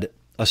said,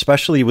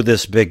 especially with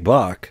this big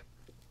buck,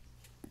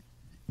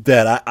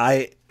 that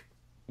I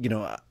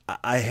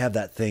have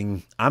that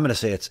thing. I'm going to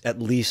say it's at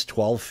least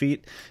 12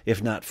 feet,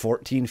 if not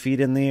 14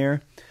 feet in the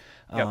air,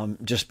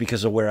 just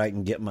because of where I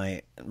can get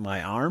my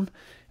arm.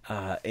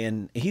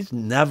 And he's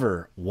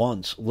never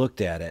once looked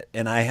at it.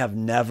 And I have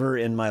never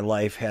in my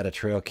life had a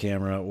trail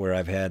camera where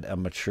I've had a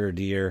mature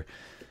deer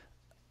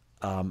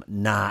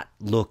not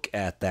look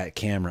at that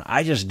camera.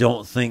 I just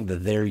don't think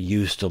that they're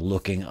used to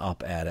looking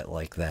up at it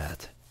like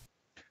that.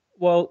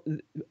 Well,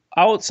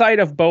 outside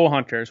of bow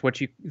hunters,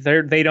 which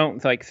they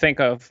don't like think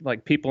of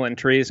like people in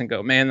trees and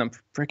go, man, them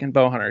freaking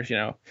bow hunters,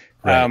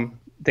 Right.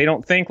 They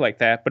don't think like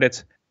that,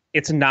 but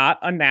it's not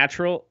a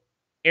natural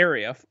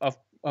area of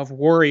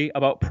worry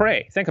about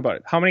prey. Think about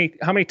it. How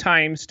many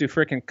times do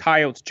freaking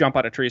coyotes jump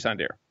out of trees on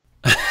deer?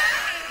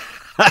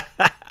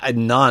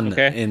 None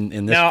Okay. in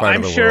this now, part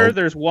I'm of the sure world.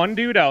 there's one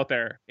dude out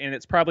there, and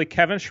it's probably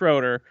Kevin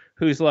Schroeder,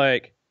 who's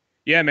like,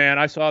 yeah, man,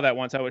 I saw that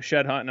once. I was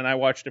shed hunting, and I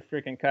watched a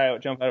freaking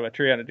coyote jump out of a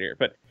tree on a deer.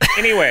 But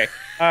anyway,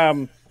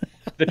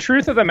 the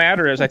truth of the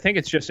matter is I think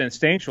it's just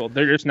instinctual.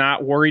 They're just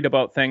not worried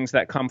about things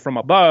that come from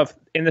above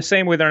in the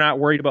same way they're not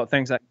worried about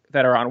things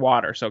that are on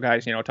water. So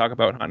guys, talk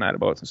about hunting out of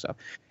boats and stuff.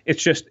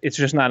 It's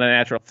just not a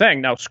natural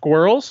thing. Now,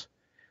 squirrels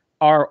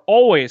are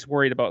always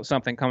worried about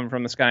something coming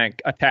from the sky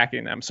and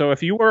attacking them. So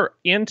if you were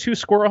into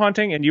squirrel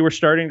hunting and you were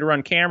starting to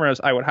run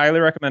cameras, I would highly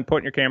recommend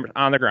putting your cameras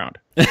on the ground.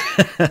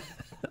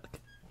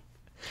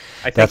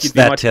 I think you'd be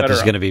That much tip better is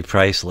off. going to be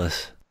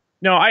priceless.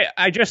 No,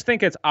 I just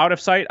think it's out of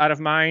sight, out of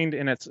mind,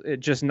 and it's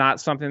just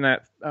not something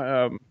that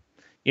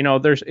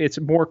it's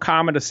more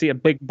common to see a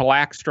big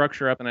black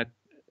structure up in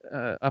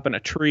a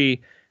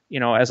tree,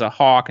 as a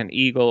hawk, an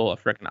eagle, a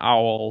freaking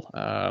owl,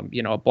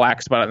 a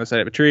black spot on the side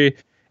of a tree,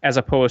 as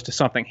opposed to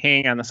something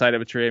hanging on the side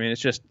of a tree. I mean,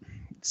 it's just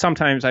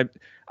sometimes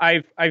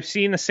I've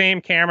seen the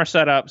same camera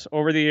setups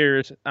over the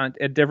years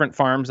at different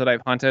farms that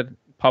I've hunted,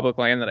 public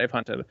land that I've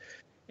hunted,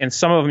 and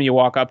some of them you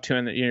walk up to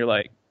and you're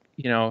like,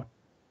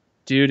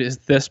 dude, is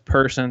this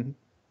person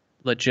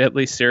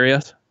legitly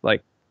serious?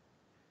 Like,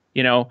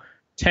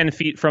 10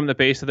 feet from the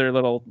base of their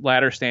little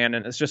ladder stand.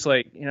 And it's just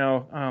like,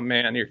 oh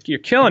man, you're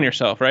killing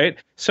yourself, right?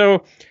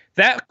 So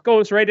that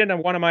goes right into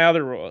one of my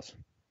other rules.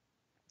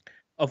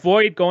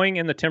 Avoid going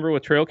in the timber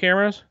with trail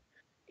cameras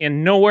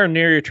and nowhere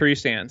near your tree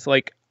stands.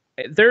 Like,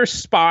 there's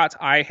spots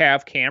I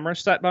have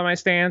cameras set by my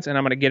stands, and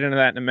I'm going to get into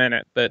that in a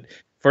minute. But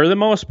for the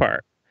most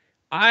part,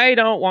 I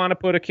don't want to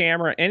put a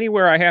camera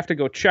anywhere I have to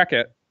go check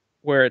it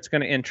where it's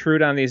going to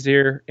intrude on these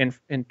deer in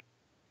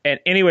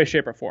any way,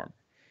 shape, or form.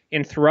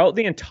 And throughout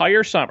the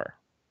entire summer,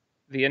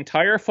 the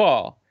entire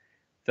fall,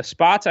 the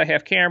spots I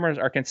have cameras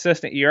are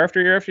consistent year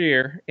after year after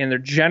year, and they're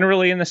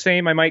generally in the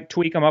same. I might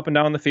tweak them up and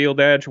down the field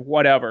edge,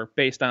 whatever,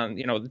 based on,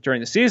 during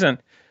the season.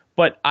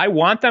 But I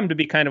want them to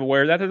be kind of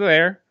aware that they're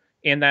there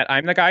and that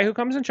I'm the guy who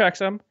comes and checks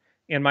them,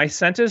 and my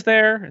scent is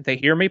there. They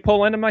hear me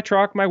pull into my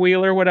truck, my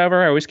wheeler,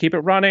 whatever. I always keep it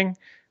running.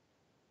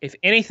 If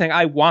anything,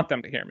 I want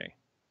them to hear me.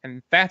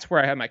 And that's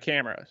where I have my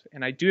cameras.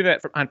 And I do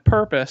that on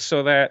purpose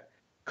so that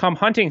come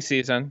hunting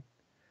season,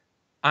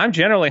 I'm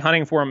generally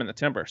hunting for them in the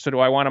timber. So do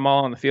I want them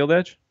all on the field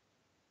edge?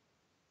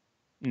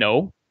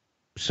 No.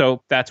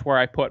 So that's where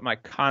I put my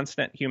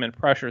constant human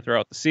pressure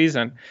throughout the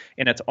season.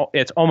 And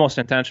it's almost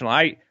intentional.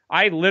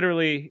 I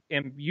literally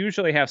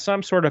usually have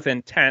some sort of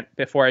intent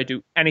before I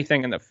do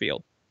anything in the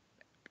field.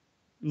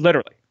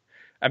 Literally.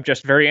 I'm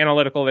just very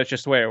analytical. That's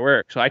just the way it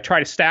works. So I try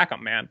to stack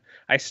them, man.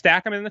 I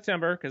stack them in the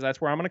timber because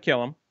that's where I'm going to kill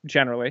them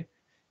generally.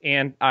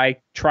 And I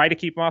try to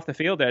keep them off the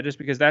field edges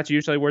because that's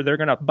usually where they're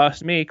going to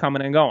bust me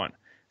coming and going.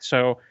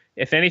 So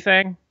if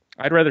anything,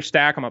 I'd rather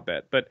stack them a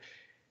bit. But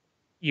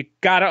you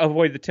got to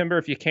avoid the timber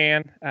if you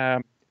can.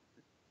 The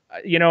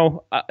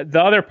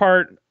other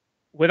part,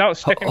 without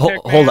stick and pick,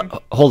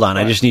 Hold on.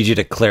 I just need you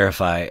to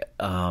clarify.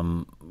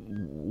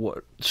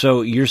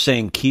 So you're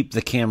saying keep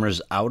the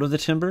cameras out of the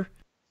timber?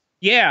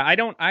 Yeah,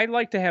 I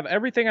like to have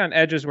everything on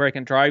edges where I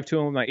can drive to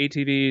them, my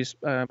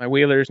ATVs, my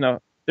wheelers. No,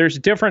 there's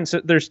different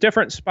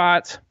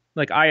spots.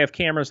 Like I have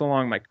cameras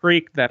along my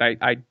creek that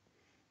I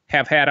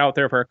have had out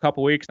there for a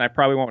couple weeks, and I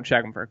probably won't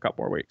check them for a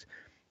couple more weeks.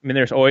 I mean,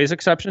 there's always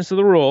exceptions to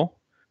the rule,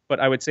 but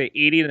I would say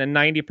 80 to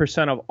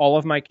 90% of all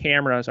of my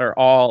cameras are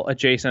all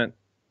adjacent,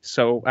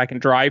 so I can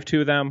drive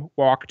to them,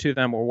 walk to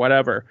them, or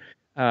whatever.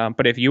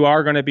 But if you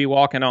are going to be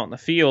walking out in the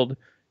field,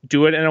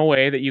 do it in a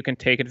way that you can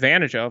take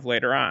advantage of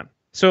later on.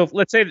 So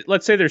let's say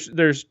let's say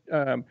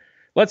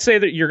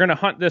that you're going to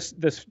hunt this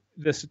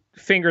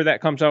finger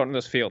that comes out in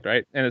this field,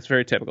 right? And it's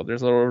very typical.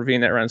 There's a little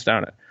ravine that runs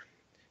down it.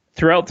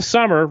 Throughout the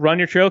summer, run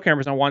your trail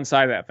cameras on one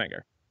side of that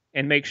finger,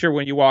 and make sure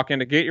when you walk in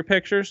to get your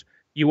pictures,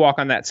 you walk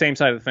on that same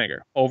side of the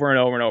finger over and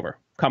over and over.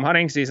 Come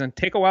hunting season,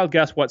 take a wild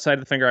guess what side of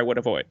the finger I would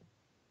avoid.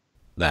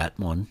 That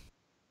one.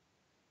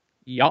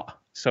 Yeah.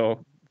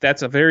 So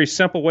that's a very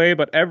simple way,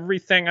 but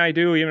everything I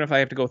do, even if I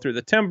have to go through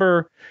the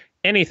timber,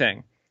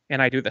 anything,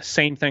 and I do the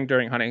same thing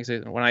during hunting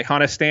season. When I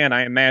hunt a stand,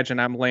 I imagine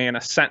I'm laying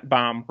a scent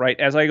bomb right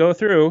as I go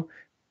through.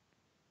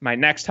 My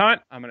next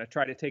hunt, I'm going to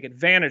try to take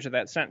advantage of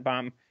that scent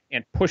bomb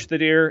and push the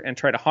deer and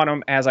try to hunt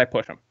them as I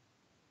push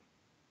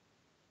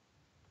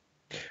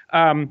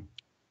them.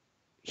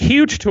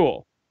 Huge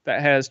tool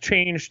that has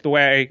changed the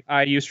way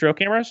I use trail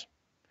cameras,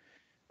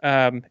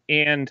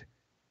 and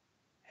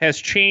has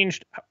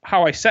changed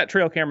how I set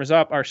trail cameras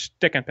up, are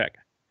stick and pick.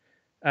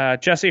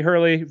 Jesse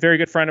Hurley, very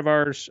good friend of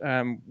ours,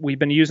 we've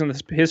been using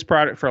his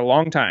product for a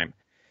long time.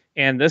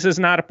 And this is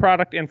not a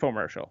product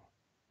infomercial.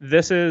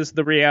 This is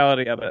the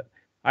reality of it.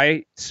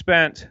 I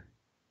spent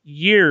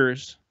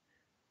years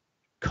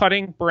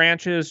cutting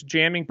branches,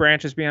 jamming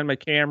branches behind my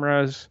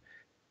cameras,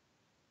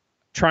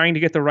 trying to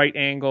get the right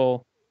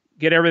angle,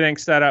 get everything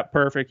set up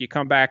perfect. You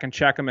come back and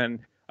check them, and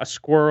a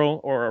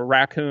squirrel or a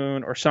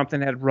raccoon or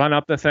something had run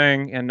up the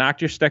thing and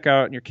knocked your stick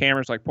out, and your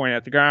camera's like pointing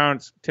at the ground,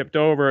 it's tipped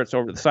over, it's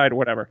over the side, or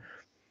whatever.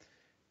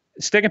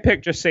 Stick and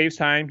pick just saves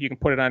time. You can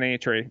put it on any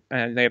tree,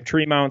 and they have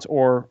tree mounts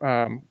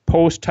or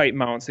post type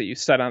mounts that you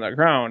set on the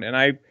ground. And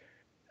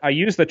I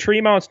use the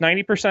tree mounts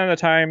 90% of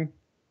the time,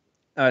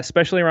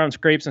 especially around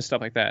scrapes and stuff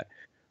like that.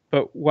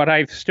 But what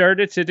I've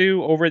started to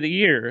do over the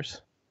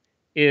years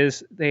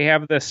is they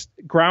have this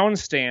ground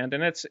stand,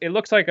 and it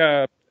looks like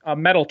a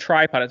metal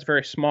tripod. It's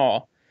very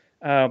small,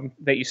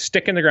 that you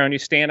stick in the ground. You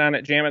stand on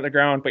it, jam it in the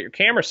ground, but your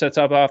camera sits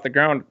up off the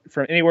ground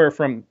from anywhere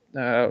from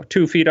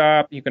 2 feet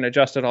up. You can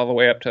adjust it all the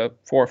way up to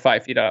 4 or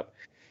 5 feet up.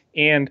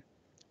 And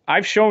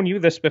I've shown you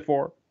this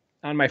before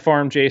on my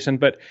farm, Jason,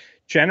 but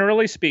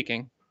generally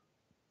speaking,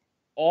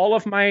 all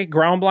of my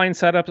ground blind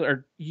setups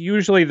are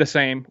usually the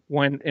same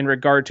when in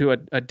regard to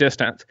a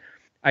distance.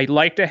 I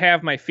like to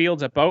have my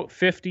fields about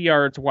 50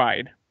 yards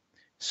wide,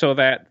 so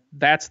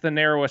that's the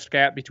narrowest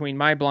gap between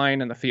my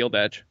blind and the field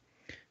edge.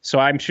 So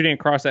I'm shooting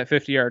across that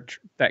 50-yard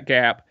that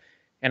gap,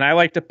 and I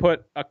like to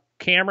put a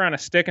camera on a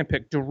stick and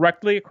pick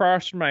directly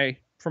across from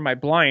my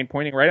blind,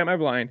 pointing right at my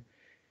blind,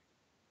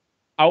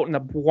 out in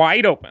the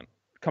wide open,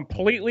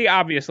 completely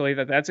obviously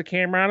that's a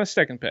camera on a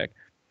stick and pick.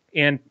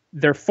 And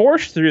they're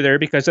forced through there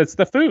because it's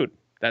the food.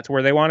 That's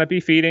where they want to be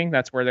feeding.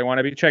 That's where they want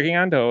to be checking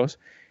on does.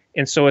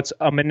 And so it's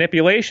a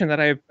manipulation that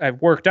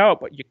I've worked out,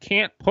 but you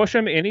can't push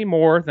them any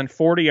more than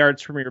 40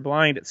 yards from your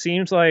blind. It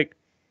seems like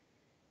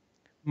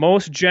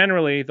most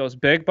generally those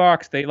big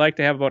bucks, they like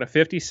to have about a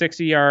 50,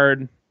 60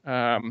 yard,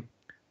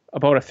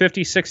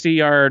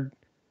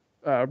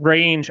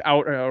 range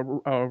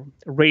out,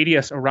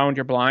 radius around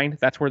your blind.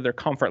 That's where their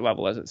comfort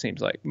level is, it seems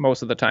like,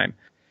 most of the time.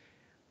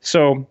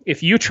 So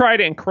if you try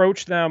to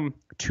encroach them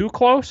too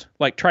close,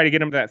 like try to get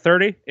them to that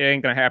 30, it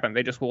ain't going to happen.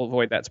 They just will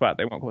avoid that spot.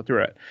 They won't go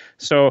through it.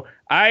 So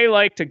I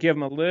like to give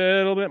them a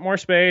little bit more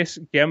space,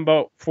 give them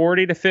about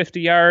 40 to 50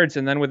 yards,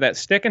 and then with that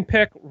stick and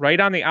pick right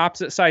on the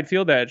opposite side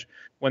field edge,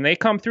 when they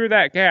come through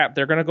that gap,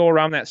 they're going to go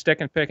around that stick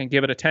and pick and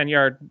give it a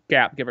 10-yard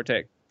gap, give or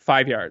take,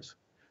 5 yards.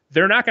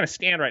 They're not going to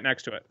stand right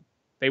next to it.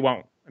 They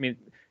won't. I mean,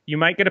 you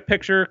might get a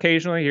picture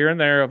occasionally here and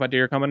there of a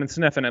deer coming and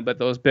sniffing it, but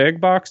those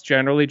big bucks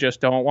generally just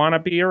don't want to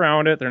be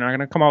around it. They're not going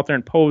to come out there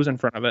and pose in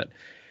front of it.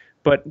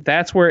 But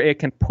that's where it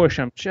can push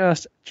them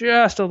just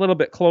a little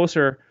bit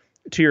closer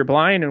to your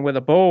blind. And with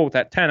a bow,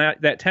 that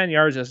 10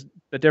 yards is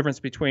the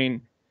difference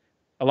between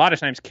a lot of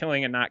times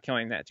killing and not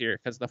killing that deer,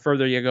 because the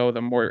further you go,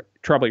 the more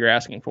trouble you're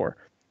asking for.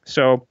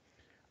 So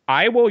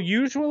I will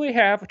usually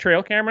have a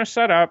trail camera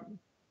set up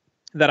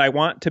that I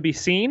want to be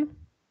seen,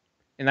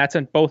 and that's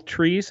in both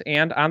trees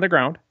and on the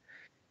ground.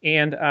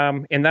 And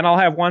then I'll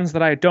have ones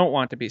that I don't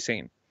want to be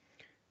seen.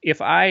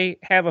 If I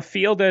have a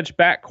field edge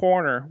back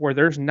corner where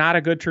there's not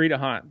a good tree to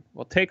hunt,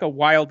 well, take a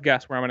wild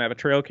guess where I'm going to have a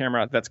trail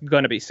camera that's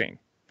going to be seen.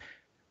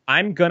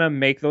 I'm going to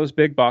make those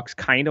big bucks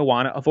kind of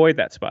want to avoid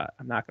that spot.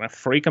 I'm not going to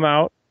freak them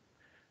out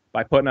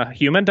by putting a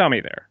human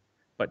dummy there.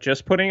 But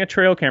just putting a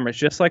trail camera is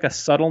just like a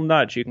subtle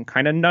nudge. You can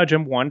kind of nudge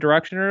them one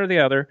direction or the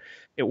other.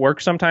 It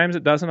works sometimes,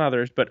 it doesn't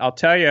others. But I'll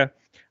tell you,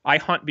 I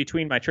hunt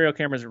between my trail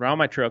cameras, around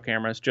my trail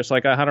cameras, just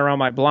like I hunt around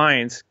my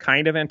blinds,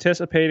 kind of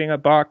anticipating a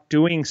buck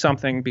doing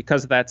something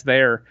because that's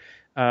there.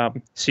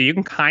 So you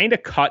can kind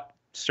of cut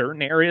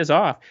certain areas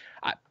off.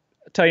 I'll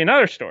tell you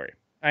another story.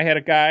 I had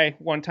a guy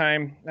one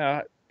time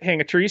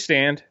hang a tree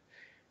stand.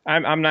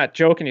 I'm not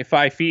joking you,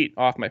 5 feet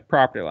off my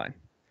property line.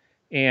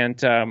 And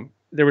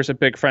there was a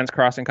big fence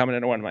crossing coming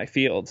into one of my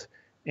fields.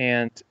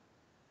 And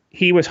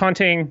he was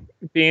hunting,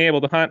 being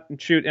able to hunt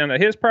and shoot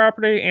onto his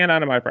property and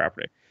onto my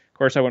property. Of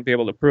course, I wouldn't be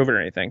able to prove it or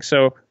anything.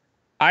 So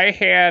I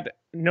had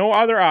no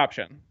other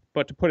option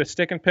but to put a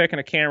stick and pick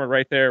and a camera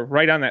right there,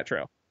 right on that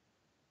trail.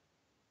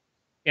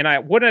 And I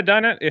wouldn't have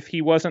done it if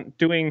he wasn't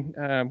doing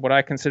what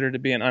I consider to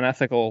be an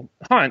unethical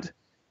hunt,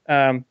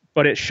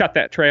 but it shut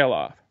that trail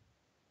off.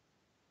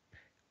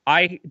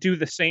 I do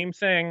the same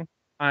thing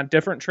on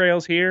different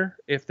trails here.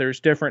 If there's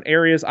different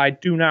areas I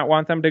do not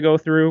want them to go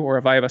through, or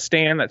if I have a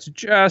stand that's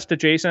just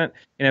adjacent,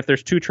 and if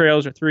there's 2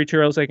 trails or 3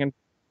 trails they can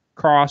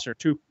cross, or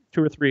two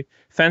or three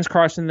fence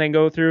crossing they can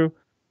go through,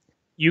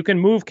 you can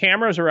move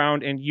cameras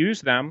around and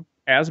use them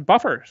as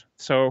buffers.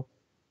 So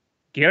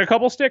get a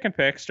couple stick and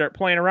picks, start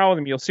playing around with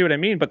them. You'll see what I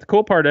mean. But the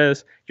cool part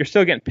is you're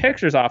still getting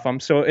pictures off them,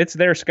 so it's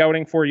there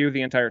scouting for you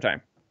the entire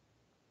time.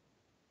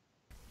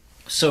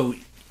 So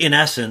in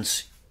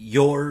essence,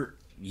 you're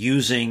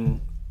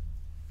using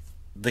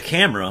the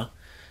camera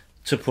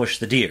to push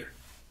the deer.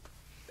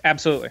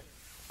 Absolutely.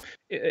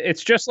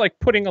 It's just like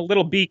putting a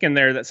little beacon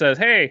there that says,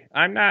 hey,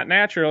 I'm not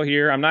natural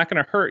here. I'm not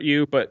going to hurt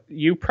you, but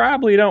you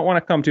probably don't want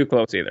to come too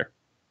close either.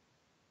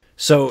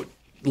 So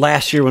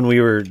last year when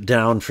we were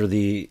down for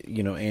the,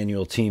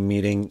 annual team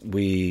meeting,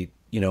 we,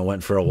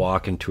 went for a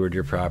walk and toured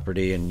your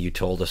property, and you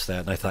told us that,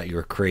 and I thought you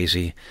were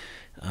crazy.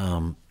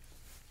 And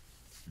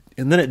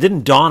then it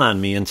didn't dawn on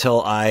me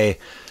until I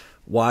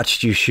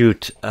watched you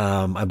shoot,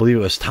 I believe it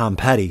was Tom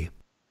Petty.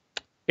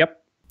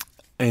 Yep.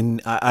 And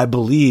I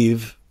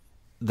believe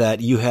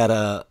that you had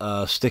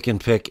a stick and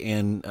pick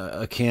and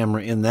a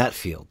camera in that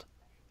field.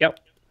 Yep.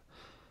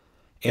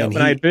 And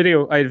I had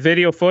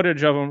video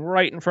footage of him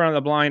right in front of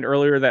the blind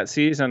earlier that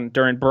season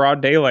during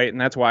broad daylight, and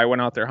that's why I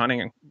went out there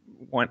hunting and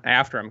went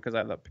after him, because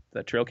I had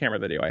the trail camera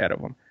video I had of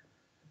him.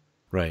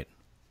 Right.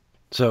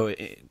 So,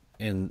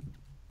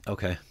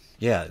 okay.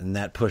 Yeah, and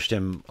that pushed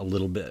him a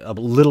little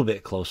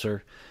bit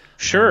closer.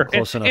 Sure.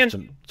 Close enough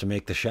to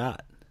make the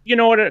shot. You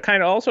know what it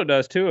kind of also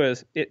does too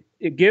is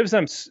it gives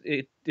them,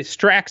 it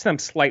distracts them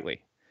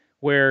slightly,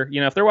 where,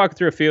 if they're walking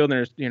through a field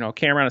and there's, a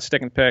camera on a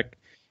stick and pick,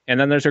 and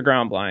then there's a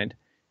ground blind,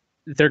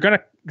 they're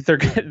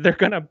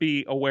gonna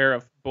be aware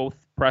of both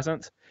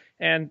presence.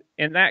 And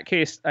in that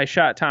case, I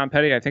shot Tom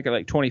Petty, I think at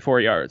like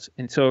 24 yards.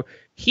 And so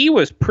he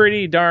was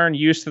pretty darn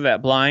used to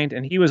that blind,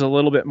 and he was a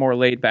little bit more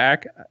laid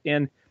back.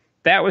 And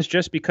that was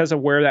just because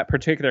of where that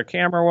particular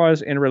camera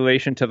was in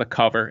relation to the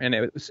cover.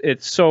 And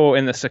it's so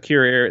in the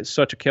secure area, it's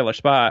such a killer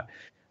spot.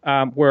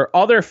 Where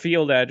other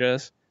field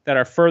edges that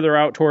are further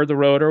out toward the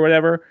road or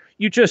whatever,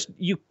 you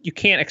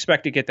can't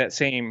expect to get that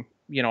same,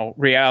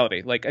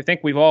 reality. Like, I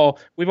think we've all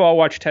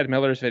watched Ted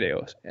Miller's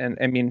videos, and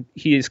I mean,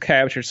 he's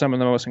captured some of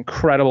the most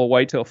incredible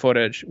whitetail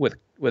footage with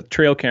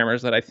trail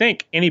cameras that I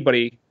think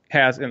anybody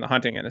has in the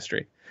hunting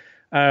industry.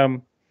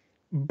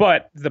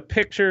 But the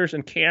pictures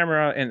and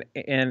camera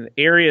and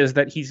areas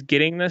that he's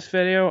getting this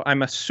video,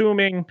 I'm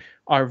assuming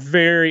are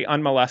very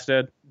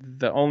unmolested.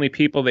 The only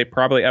people they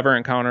probably ever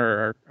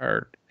encounter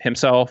are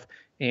himself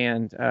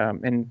and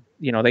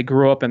they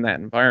grew up in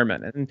that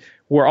environment. And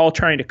we're all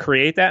trying to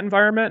create that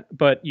environment,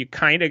 but you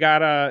kind of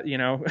gotta,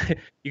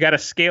 you gotta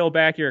scale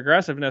back your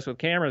aggressiveness with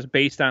cameras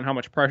based on how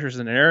much pressure is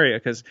in an area,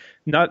 because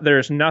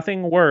there's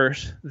nothing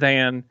worse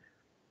than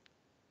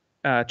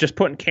just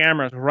putting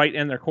cameras right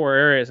in their core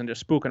areas and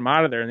just spooking them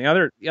out of there. And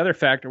the other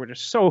factor, which is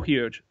so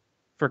huge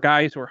for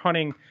guys who are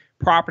hunting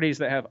properties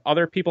that have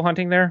other people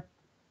hunting there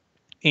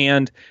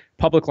and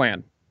public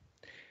land.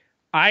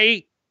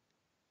 I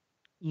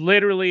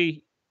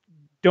literally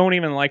don't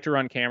even like to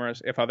run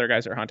cameras if other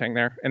guys are hunting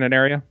there in an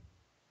area,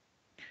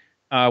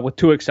 with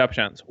two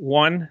exceptions.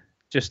 One,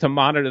 just to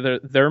monitor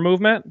their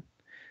movement,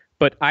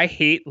 but I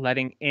hate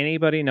letting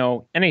anybody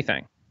know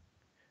anything.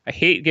 I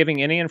hate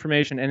giving any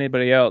information to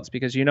anybody else,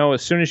 because,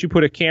 as soon as you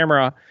put a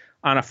camera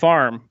on a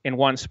farm in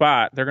one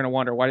spot, they're going to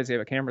wonder, why does he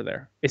have a camera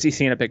there? Is he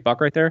seeing a big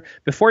buck right there?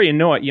 Before you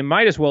know it, you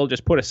might as well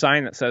just put a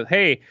sign that says,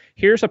 hey,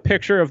 here's a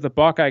picture of the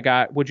buck I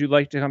got. Would you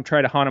like to come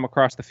try to hunt him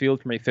across the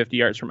field for me 50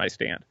 yards from my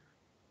stand?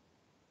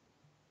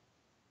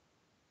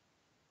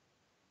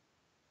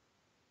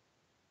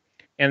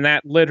 And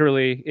that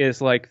literally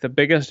is like the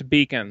biggest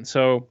beacon.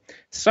 So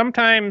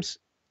sometimes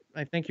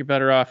I think you're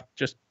better off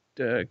just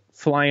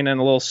flying in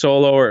a little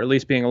solo, or at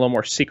least being a little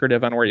more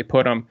secretive on where you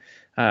put them.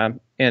 And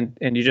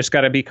you just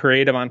got to be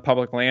creative on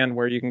public land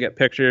where you can get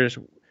pictures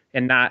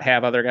and not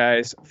have other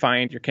guys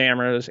find your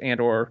cameras and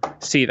or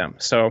see them.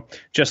 So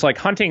just like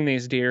hunting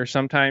these deer,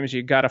 sometimes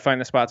you got to find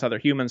the spots other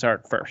humans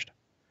aren't first.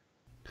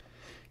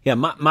 Yeah,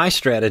 my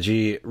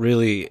strategy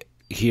really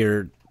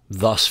here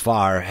thus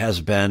far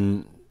has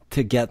been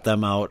to get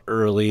them out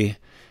early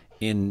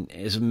in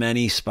as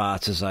many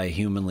spots as I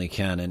humanly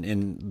can.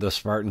 And the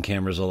Spartan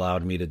cameras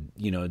allowed me to,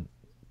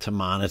 to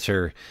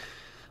monitor,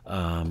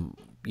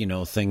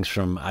 things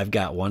from, I've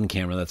got one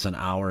camera that's an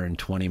hour and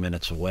 20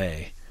 minutes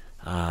away.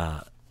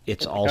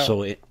 It's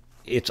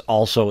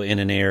also in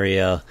an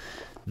area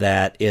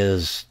that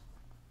is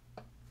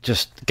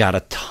just got a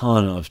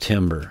ton of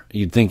timber.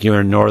 You'd think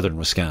you're in northern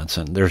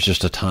Wisconsin. There's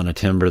just a ton of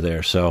timber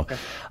there. So okay.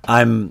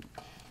 I'm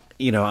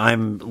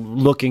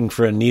looking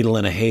for a needle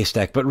in a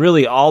haystack, but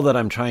really all that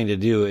I'm trying to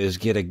do is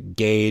get a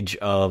gauge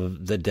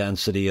of the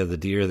density of the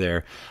deer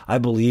there. I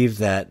believe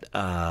that,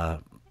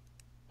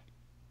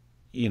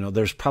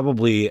 there's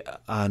probably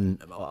on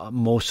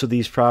most of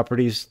these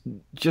properties,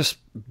 just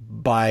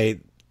by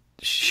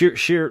the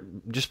sheer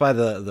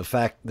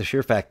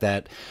fact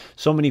that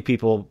so many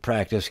people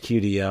practice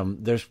QDM,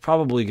 there's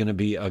probably going to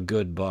be a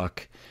good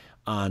buck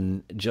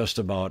on just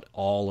about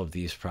all of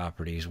these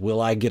properties. Will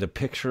I get a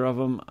picture of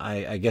them?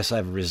 I guess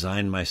I've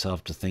resigned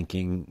myself to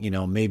thinking,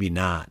 maybe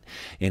not.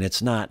 And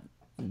it's not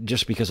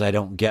just because I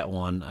don't get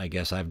one, I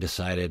guess I've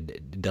decided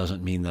it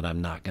doesn't mean that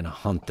I'm not going to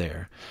hunt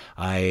there.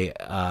 I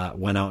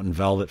went out and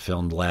velvet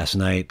filmed last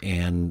night,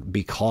 and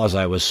because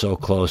I was so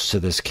close to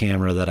this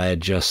camera that I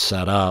had just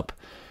set up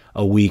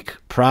a week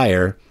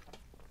prior,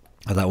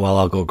 I thought, well,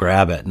 I'll go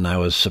grab it. And I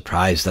was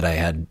surprised that I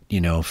had,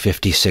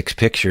 56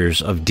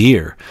 pictures of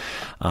deer.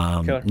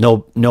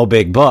 No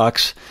big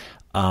bucks.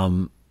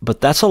 But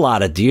that's a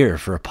lot of deer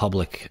for a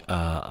public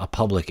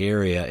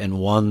area, and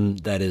one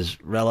that is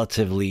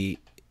relatively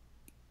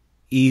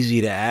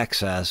easy to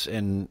access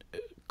and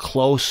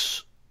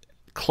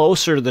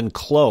closer than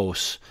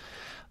close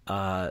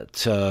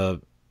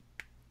to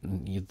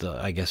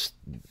I guess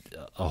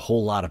a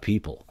whole lot of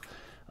people.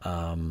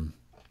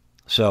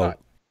 So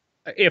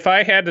if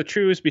I had to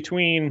choose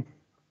between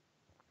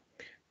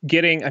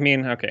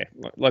okay,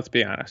 let's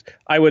be honest.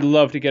 I would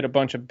love to get a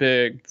bunch of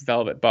big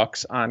velvet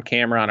bucks on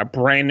camera on a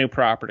brand new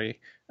property.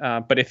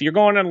 But if you're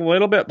going in a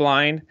little bit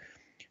blind,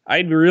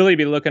 I'd really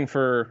be looking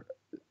for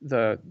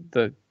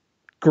the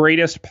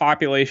greatest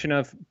population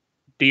of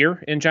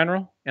deer in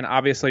general. And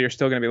obviously you're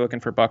still going to be looking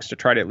for bucks to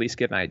try to at least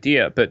get an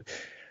idea. But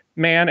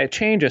man, it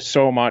changes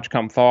so much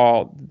come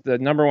fall. The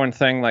number one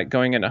thing, like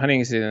going into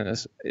hunting season,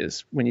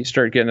 is when you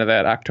start getting to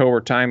that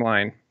October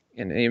timeline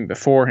and even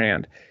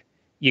beforehand,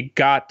 you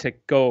got to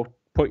go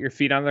put your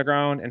feet on the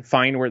ground and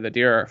find where the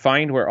deer are.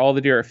 Find where all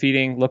the deer are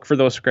feeding. Look for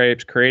those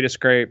scrapes. Create a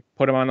scrape.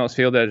 Put them on those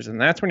field edges. And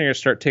that's when you're going to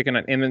start taking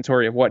an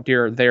inventory of what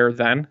deer are there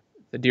then,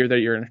 the deer that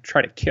you're going to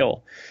try to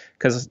kill.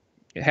 Because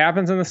it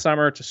happens in the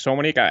summer to so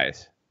many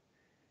guys.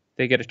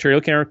 They get a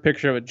trail camera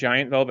picture of a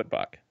giant velvet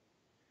buck.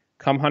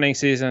 Come hunting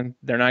season,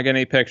 they're not getting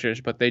any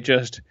pictures, but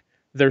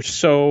they're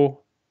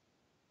so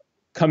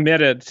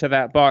committed to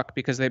that buck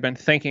because they've been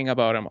thinking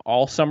about him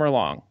all summer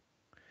long.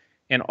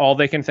 And all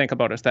they can think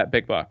about is that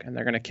big buck, and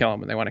they're going to kill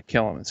him, and they want to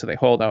kill him. And so they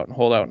hold out and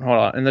hold out and hold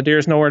out. And the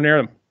deer's nowhere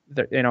near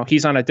them.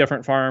 He's on a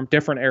different farm,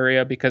 different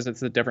area because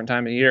it's a different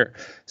time of year.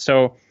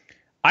 So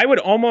I would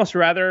almost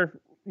rather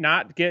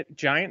not get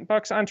giant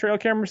bucks on trail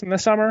cameras in the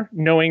summer,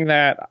 knowing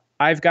that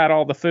I've got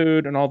all the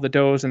food and all the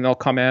does, and they'll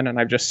come in, and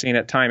I've just seen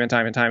it time and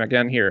time and time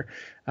again here.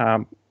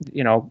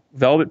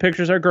 Velvet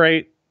pictures are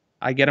great.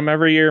 I get them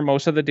every year,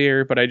 most of the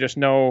deer, but I just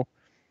know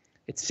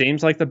it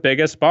seems like the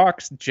biggest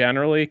bucks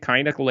generally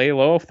kind of lay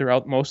low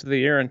throughout most of the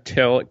year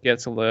until it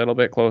gets a little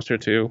bit closer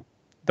to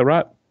the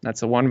rut.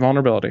 That's the one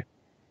vulnerability.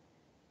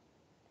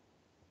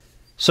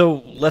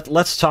 So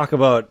let's talk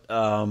about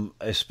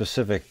a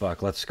specific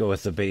buck. Let's go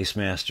with the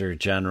Bassmaster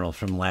General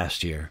from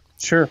last year.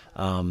 Sure.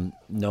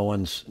 No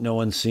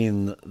one's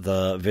seen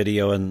the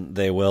video, and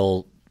they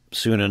will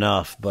soon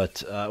enough.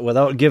 But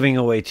without giving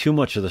away too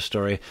much of the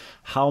story,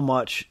 how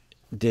much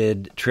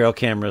did trail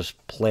cameras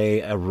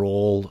play a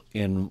role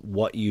in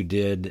what you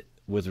did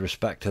with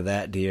respect to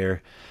that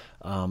deer?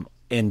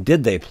 And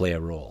did they play a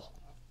role?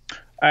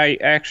 I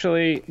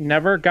actually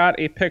never got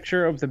a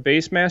picture of the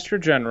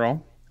Bassmaster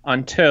General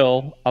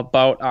until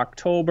about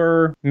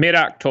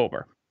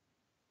mid-October.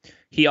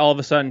 He all of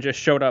a sudden just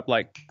showed up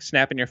like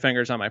snapping your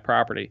fingers on my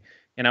property,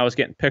 and I was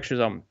getting pictures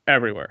of him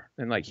everywhere.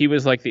 And he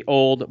was like the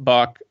old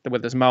buck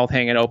with his mouth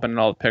hanging open and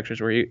all the pictures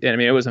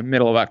it was the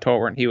middle of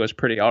October, and he was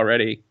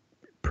already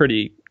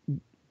pretty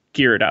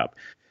geared up.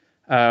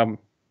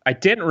 I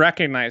didn't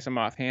recognize him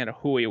offhand of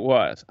who he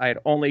was.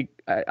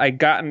 I'd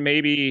gotten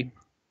maybe,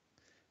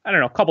 I don't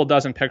know, a couple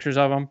dozen pictures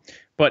of him,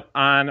 but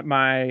on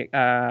my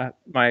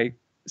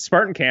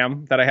Spartan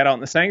cam that I had out in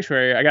the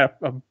sanctuary, I got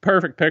a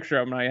perfect picture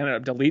of him, and I ended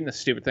up deleting the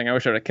stupid thing. I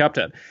wish I would have kept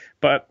it.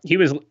 But he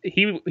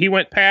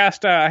went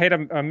past, I had a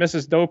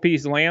Mrs.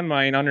 Dopey's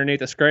landmine underneath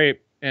the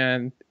scrape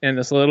and in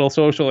this little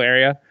social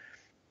area.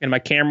 And my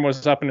camera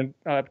was up in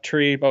a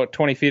tree about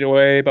 20 feet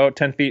away, about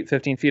 10 feet,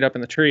 15 feet up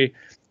in the tree.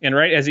 And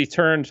right as he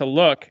turned to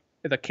look,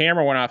 the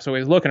camera went off. So he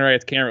was looking right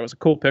at the camera. It was a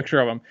cool picture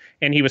of him.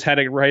 And he was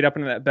heading right up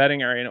into that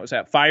bedding area. And it was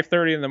at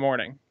 5:30 in the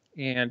morning.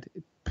 And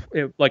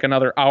like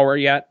another hour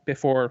yet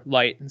before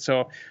light. And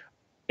so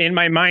in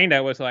my mind,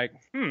 I was like,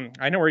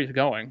 I know where he's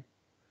going.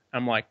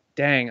 I'm like,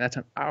 dang, that's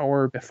an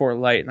hour before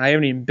light. And I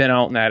haven't even been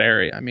out in that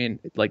area. I mean,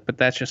 but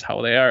that's just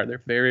how they are.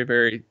 They're very,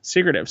 very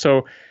secretive.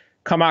 So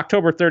come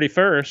October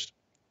 31st,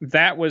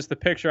 that was the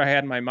picture I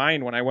had in my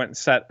mind when I went and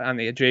sat on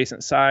the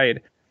adjacent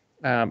side.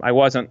 I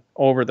wasn't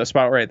over the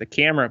spot right at the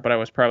camera, but I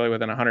was probably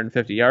within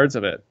 150 yards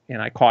of it.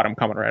 And I caught him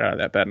coming right out of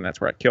that bed, and that's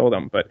where I killed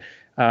him. But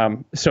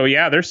so,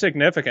 yeah, they're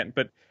significant.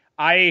 But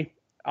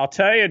I'll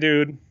tell you,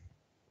 dude,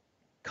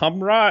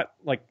 come rut,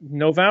 like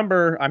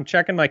November, I'm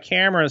checking my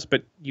cameras,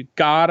 but you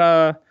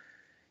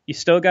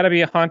still gotta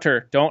be a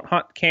hunter. Don't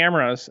hunt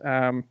cameras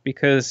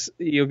because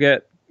you'll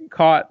get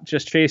caught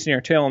just chasing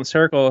your tail in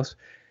circles.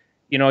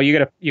 You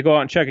go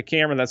out and check a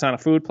camera that's on a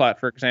food plot,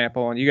 for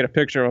example, and you get a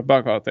picture of a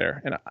buck out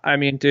there. And I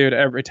mean, dude,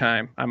 every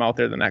time I'm out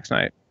there the next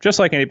night, just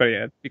like anybody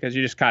did, because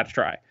you just got to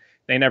try.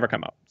 They never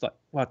come up. It's like,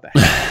 what the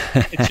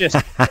heck? It's just,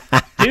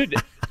 dude,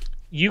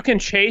 you can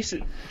chase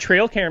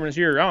trail cameras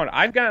year round.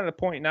 I've gotten to the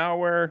point now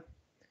where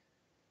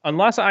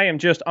unless I am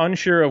just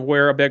unsure of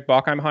where a big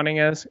buck I'm hunting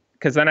is,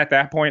 because then at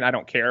that point I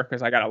don't care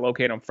because I got to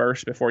locate them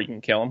first before you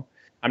can kill them.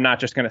 I'm not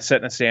just going to sit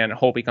in a stand and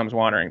hope he comes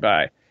wandering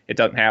by. It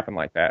doesn't happen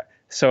like that.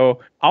 So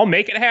I'll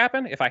make it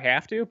happen if I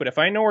have to, but if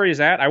I know where he's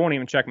at, I won't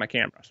even check my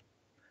cameras.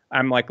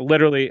 I'm like,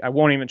 literally, I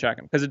won't even check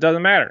him because it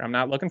doesn't matter. I'm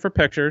not looking for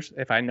pictures.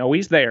 If I know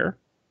he's there,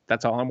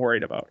 that's all I'm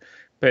worried about.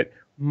 But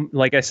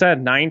like I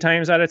said, 9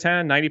 times out of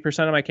 10,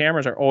 90% of my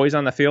cameras are always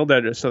on the field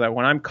edges, so that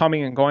when I'm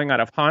coming and going out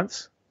of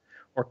hunts,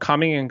 or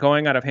coming and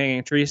going out of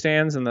hanging tree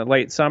stands in the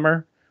late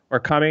summer, or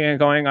coming and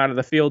going out of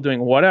the field doing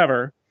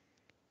whatever,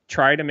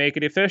 try to make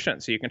it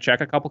efficient. So you can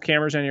check a couple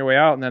cameras on your way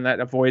out, and then that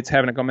avoids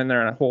having to come in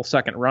there on a whole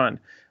second run.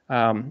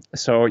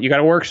 So you got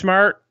to work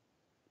smart,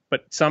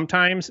 but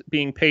sometimes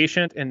being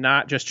patient and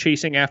not just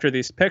chasing after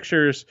these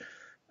pictures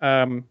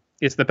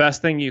is the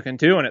best thing you can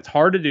do. And it's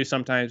hard to do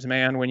sometimes,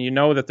 man, when you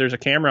know that there's a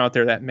camera out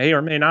there that may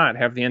or may not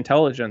have the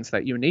intelligence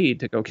that you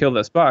need to go kill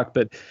this buck.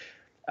 But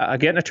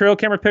getting a trail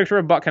camera picture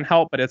of a buck can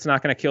help, but it's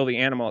not going to kill the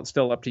animal. It's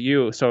still up to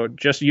you. So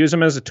just use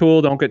them as a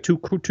tool. Don't get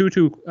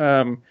too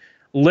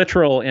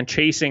literal in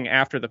chasing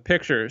after the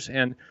pictures.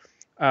 And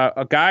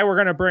a guy we're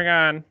going to bring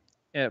on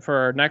for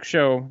our next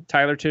show,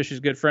 Tyler Tish is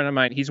a good friend of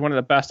mine. He's one of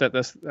the best at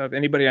this of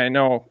anybody I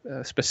know,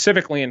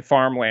 specifically in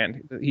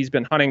farmland. He's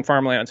been hunting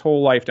farmland his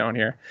whole life down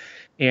here.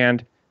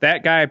 And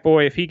that guy,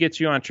 boy, if he gets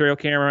you on trail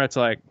camera, it's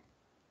like,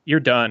 you're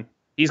done.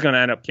 He's going to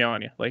end up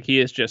killing you. Like, he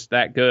is just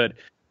that good.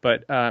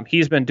 But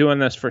he's been doing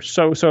this for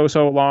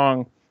so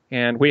long,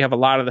 and we have a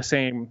lot of the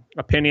same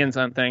opinions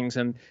on things.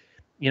 And,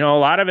 you know, a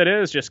lot of it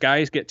is just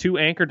guys get too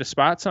anchored to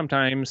spots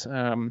sometimes,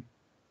 and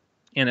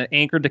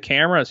anchored to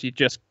cameras. You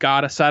just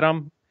got to set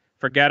them,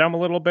 forget them a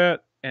little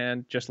bit,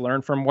 and just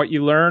learn from what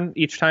you learn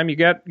each time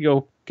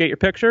you'll get your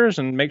pictures,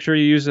 and make sure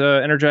you use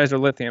Energizer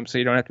lithium so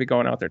you don't have to be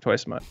going out there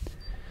twice a month.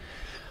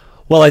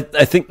 Well,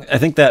 I think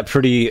that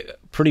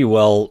pretty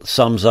well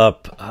sums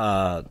up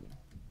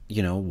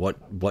you know,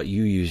 what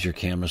you use your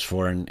cameras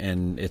for,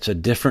 and it's a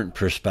different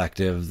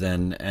perspective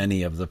than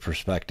any of the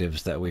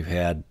perspectives that we've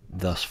had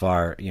thus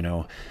far. You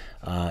know,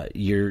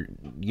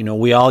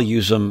 we all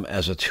use them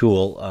as a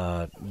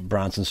tool.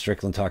 Bronson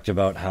Strickland talked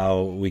about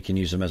how we can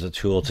use them as a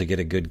tool to get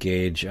a good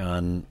gauge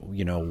on,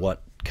 you know,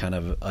 what kind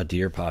of a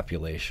deer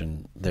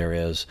population there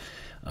is.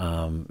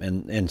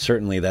 And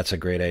certainly that's a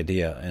great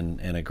idea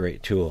and a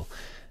great tool.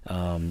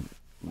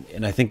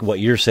 And I think what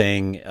you're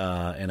saying,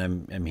 and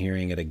I'm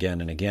hearing it again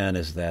and again,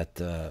 is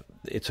that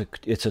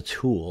it's a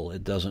tool.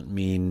 It doesn't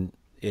mean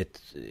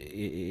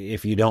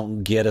if you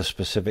don't get a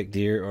specific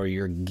deer, or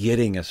you're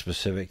getting a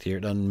specific deer,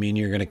 it doesn't mean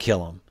you're going to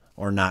kill them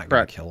or not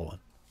going to kill one.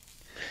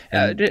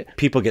 And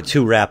people get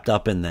too wrapped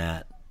up in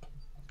that.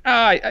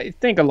 I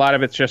think a lot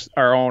of it's just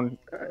our own.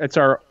 It's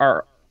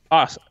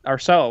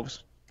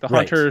ourselves, the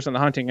hunters and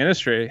the hunting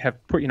industry have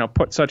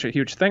put such a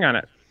huge thing on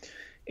it.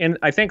 And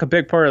I think a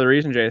big part of the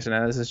reason, Jason,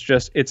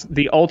 is it's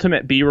the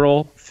ultimate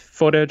B-roll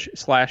footage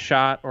 /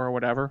 shot or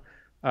whatever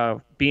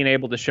of being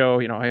able to show,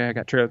 you know, hey, I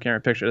got trail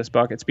camera picture of this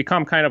buck. It's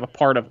become kind of a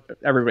part of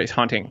everybody's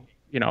hunting,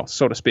 you know,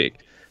 so to speak.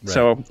 Right.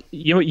 So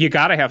you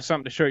got to have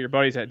something to show your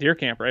buddies at deer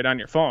camp right on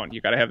your phone.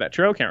 You got to have that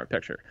trail camera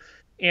picture.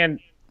 And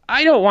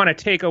I don't want to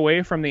take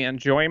away from the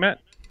enjoyment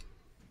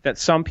that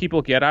some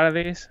people get out of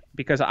these,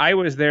 because I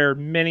was there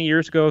many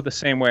years ago the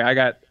same way.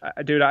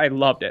 I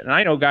loved it. And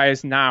I know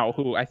guys now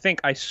who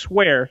I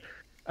swear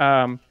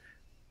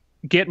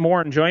get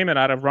more enjoyment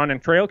out of running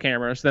trail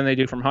cameras than they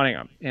do from hunting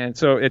them. And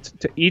so it's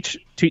to each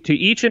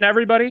and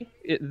everybody,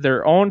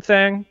 their own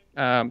thing.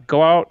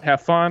 Go out,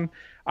 have fun.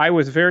 I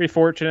was very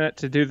fortunate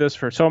to do this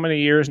for so many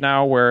years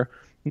now, where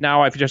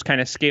now I've just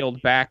kind of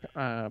scaled back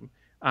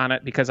on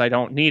it because I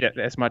don't need it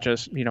as much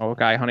as, you know, a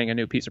guy hunting a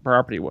new piece of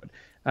property would.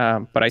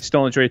 But I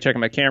still enjoy checking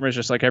my cameras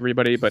just like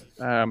everybody. But,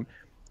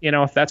 you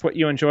know, if that's what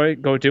you enjoy,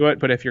 go do it.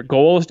 But if your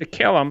goal is to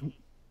kill them,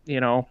 you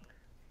know,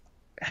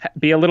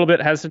 be a little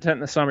bit hesitant in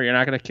the summer. You're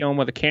not going to kill them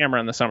with a camera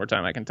in the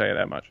summertime. I can tell you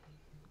that much.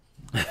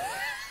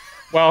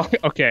 Well,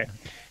 okay.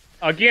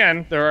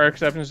 Again, there are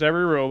exceptions to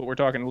every rule, but we're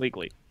talking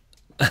legally.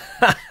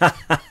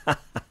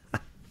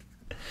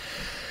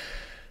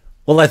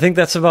 Well, I think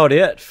that's about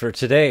it for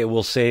today.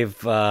 We'll save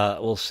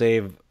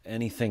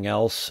anything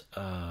else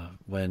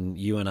when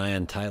you and I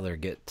and Tyler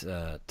get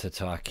to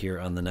talk here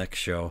on the next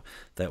show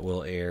that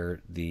will air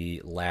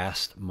the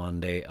last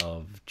Monday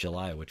of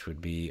July, which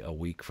would be a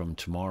week from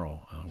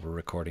tomorrow. We're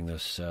recording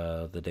this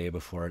the day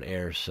before it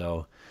airs.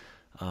 So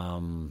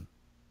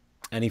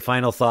any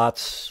final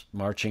thoughts,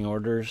 marching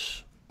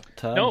orders,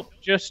 Todd? Nope,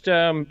 just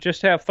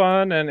have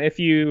fun. And if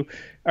you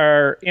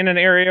are in an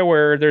area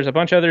where there's a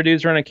bunch of other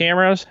dudes running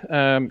cameras,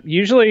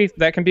 usually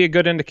that can be a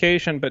good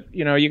indication. But,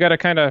 you know, you got to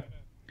kind of,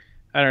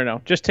 I don't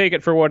know, just take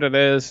it for what it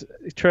is.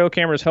 Trail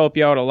cameras help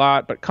you out a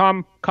lot. But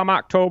come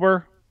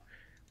October,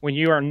 when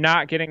you are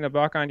not getting the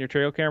buck on your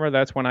trail camera,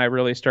 that's when I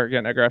really start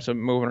getting aggressive,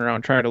 moving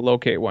around, trying to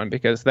locate one.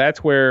 Because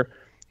that's where,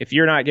 if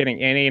you're not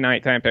getting any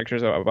nighttime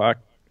pictures of a buck,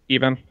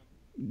 even,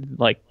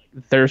 like,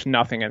 there's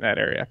nothing in that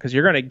area. Because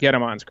you're going to get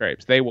them on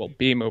scrapes. They will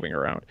be moving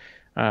around.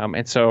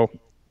 And so,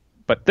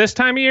 but this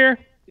time of year,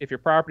 if your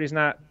property's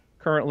not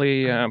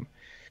currently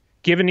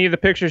giving you the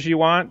pictures you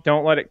want.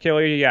 Don't let it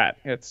kill you yet.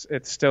 It's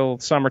still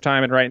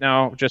summertime, and right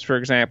now, just for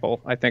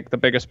example, I think the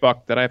biggest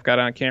buck that I've got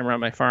on camera on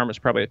my farm is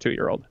probably a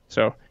 2-year-old.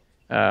 So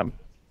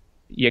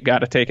you got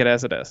to take it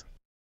as it is.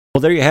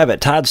 Well, there you have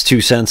it. Todd's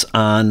 2 cents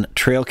on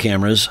trail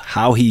cameras,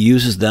 how he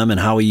uses them and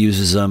how he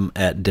uses them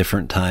at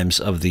different times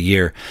of the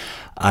year.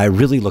 I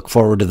really look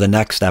forward to the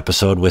next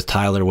episode with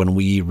Tyler when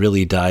we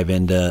really dive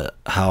into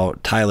how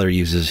Tyler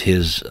uses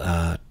his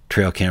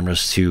trail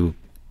cameras to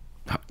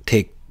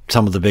take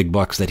some of the big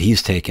bucks that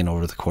he's taken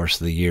over the course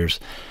of the years.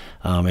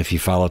 If you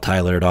follow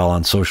Tyler at all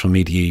on social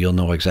media, you'll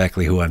know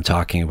exactly who I'm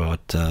talking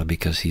about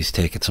because he's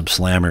taken some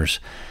slammers.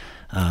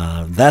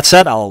 That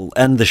said, I'll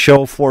end the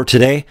show for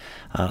today.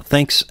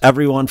 Thanks,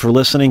 everyone, for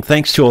listening.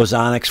 Thanks to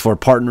Ozonics for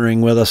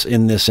partnering with us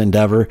in this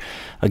endeavor.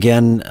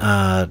 Again,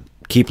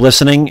 keep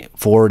listening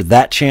for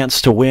that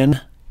chance to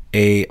win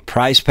a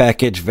prize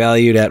package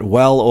valued at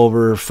well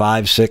over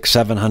 $500,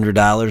 $600,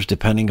 $700,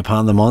 depending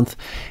upon the month,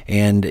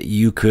 and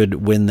you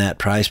could win that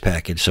prize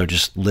package. So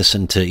just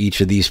listen to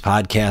each of these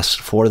podcasts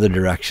for the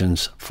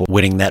directions for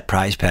winning that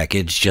prize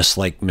package, just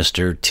like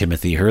Mr.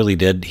 Timothy Hurley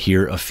did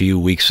here a few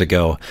weeks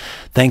ago.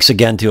 Thanks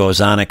again to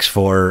Ozonics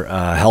for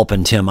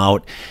helping Tim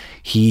out.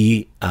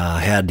 He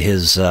had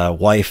his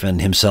wife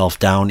and himself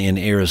down in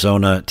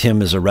Arizona.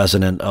 Tim is a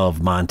resident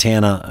of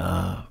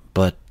Montana,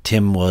 but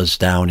Tim was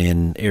down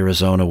in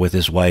Arizona with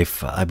his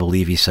wife. I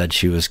believe he said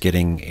she was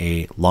getting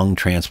a lung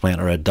transplant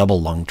or a double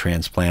lung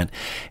transplant,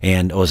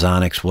 and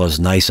Ozonics was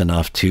nice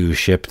enough to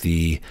ship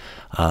the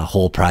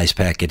whole prize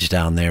package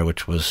down there,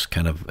 which was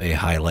kind of a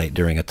highlight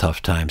during a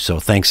tough time. So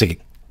thanks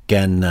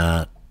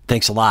again.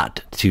 Thanks a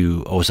lot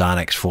to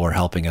Ozonics for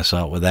helping us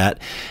out with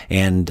that.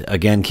 And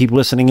again, keep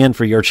listening in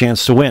for your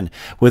chance to win.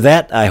 With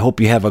that, I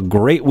hope you have a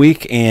great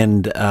week,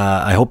 and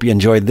I hope you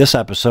enjoyed this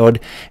episode.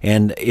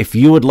 And if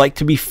you would like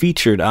to be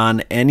featured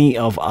on any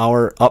of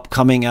our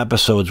upcoming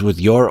episodes with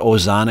your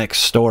Ozonics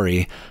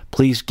story,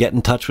 please get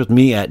in touch with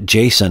me at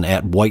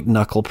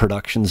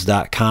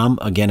jason@whiteknuckleproductions.com.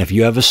 Again, if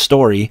you have a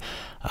story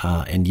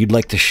and you'd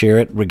like to share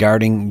it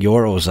regarding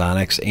your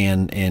Ozonics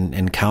and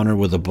encounter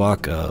with a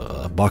buck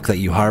that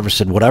you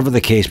harvested, whatever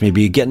the case may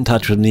be, get in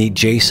touch with me,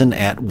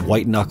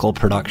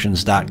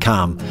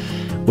 jason@whiteknuckleproductions.com.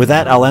 With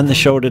that, I'll end the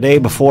show today.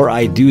 Before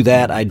I do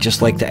that, I'd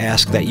just like to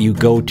ask that you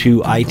go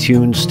to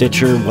iTunes,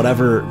 Stitcher,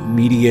 whatever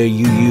media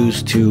you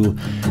use to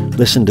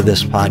listen to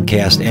this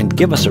podcast, and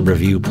give us a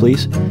review,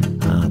 please.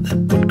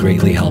 That would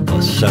greatly help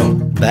us. So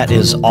that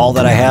is all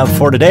that I have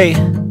for today.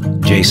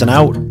 Jason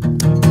out.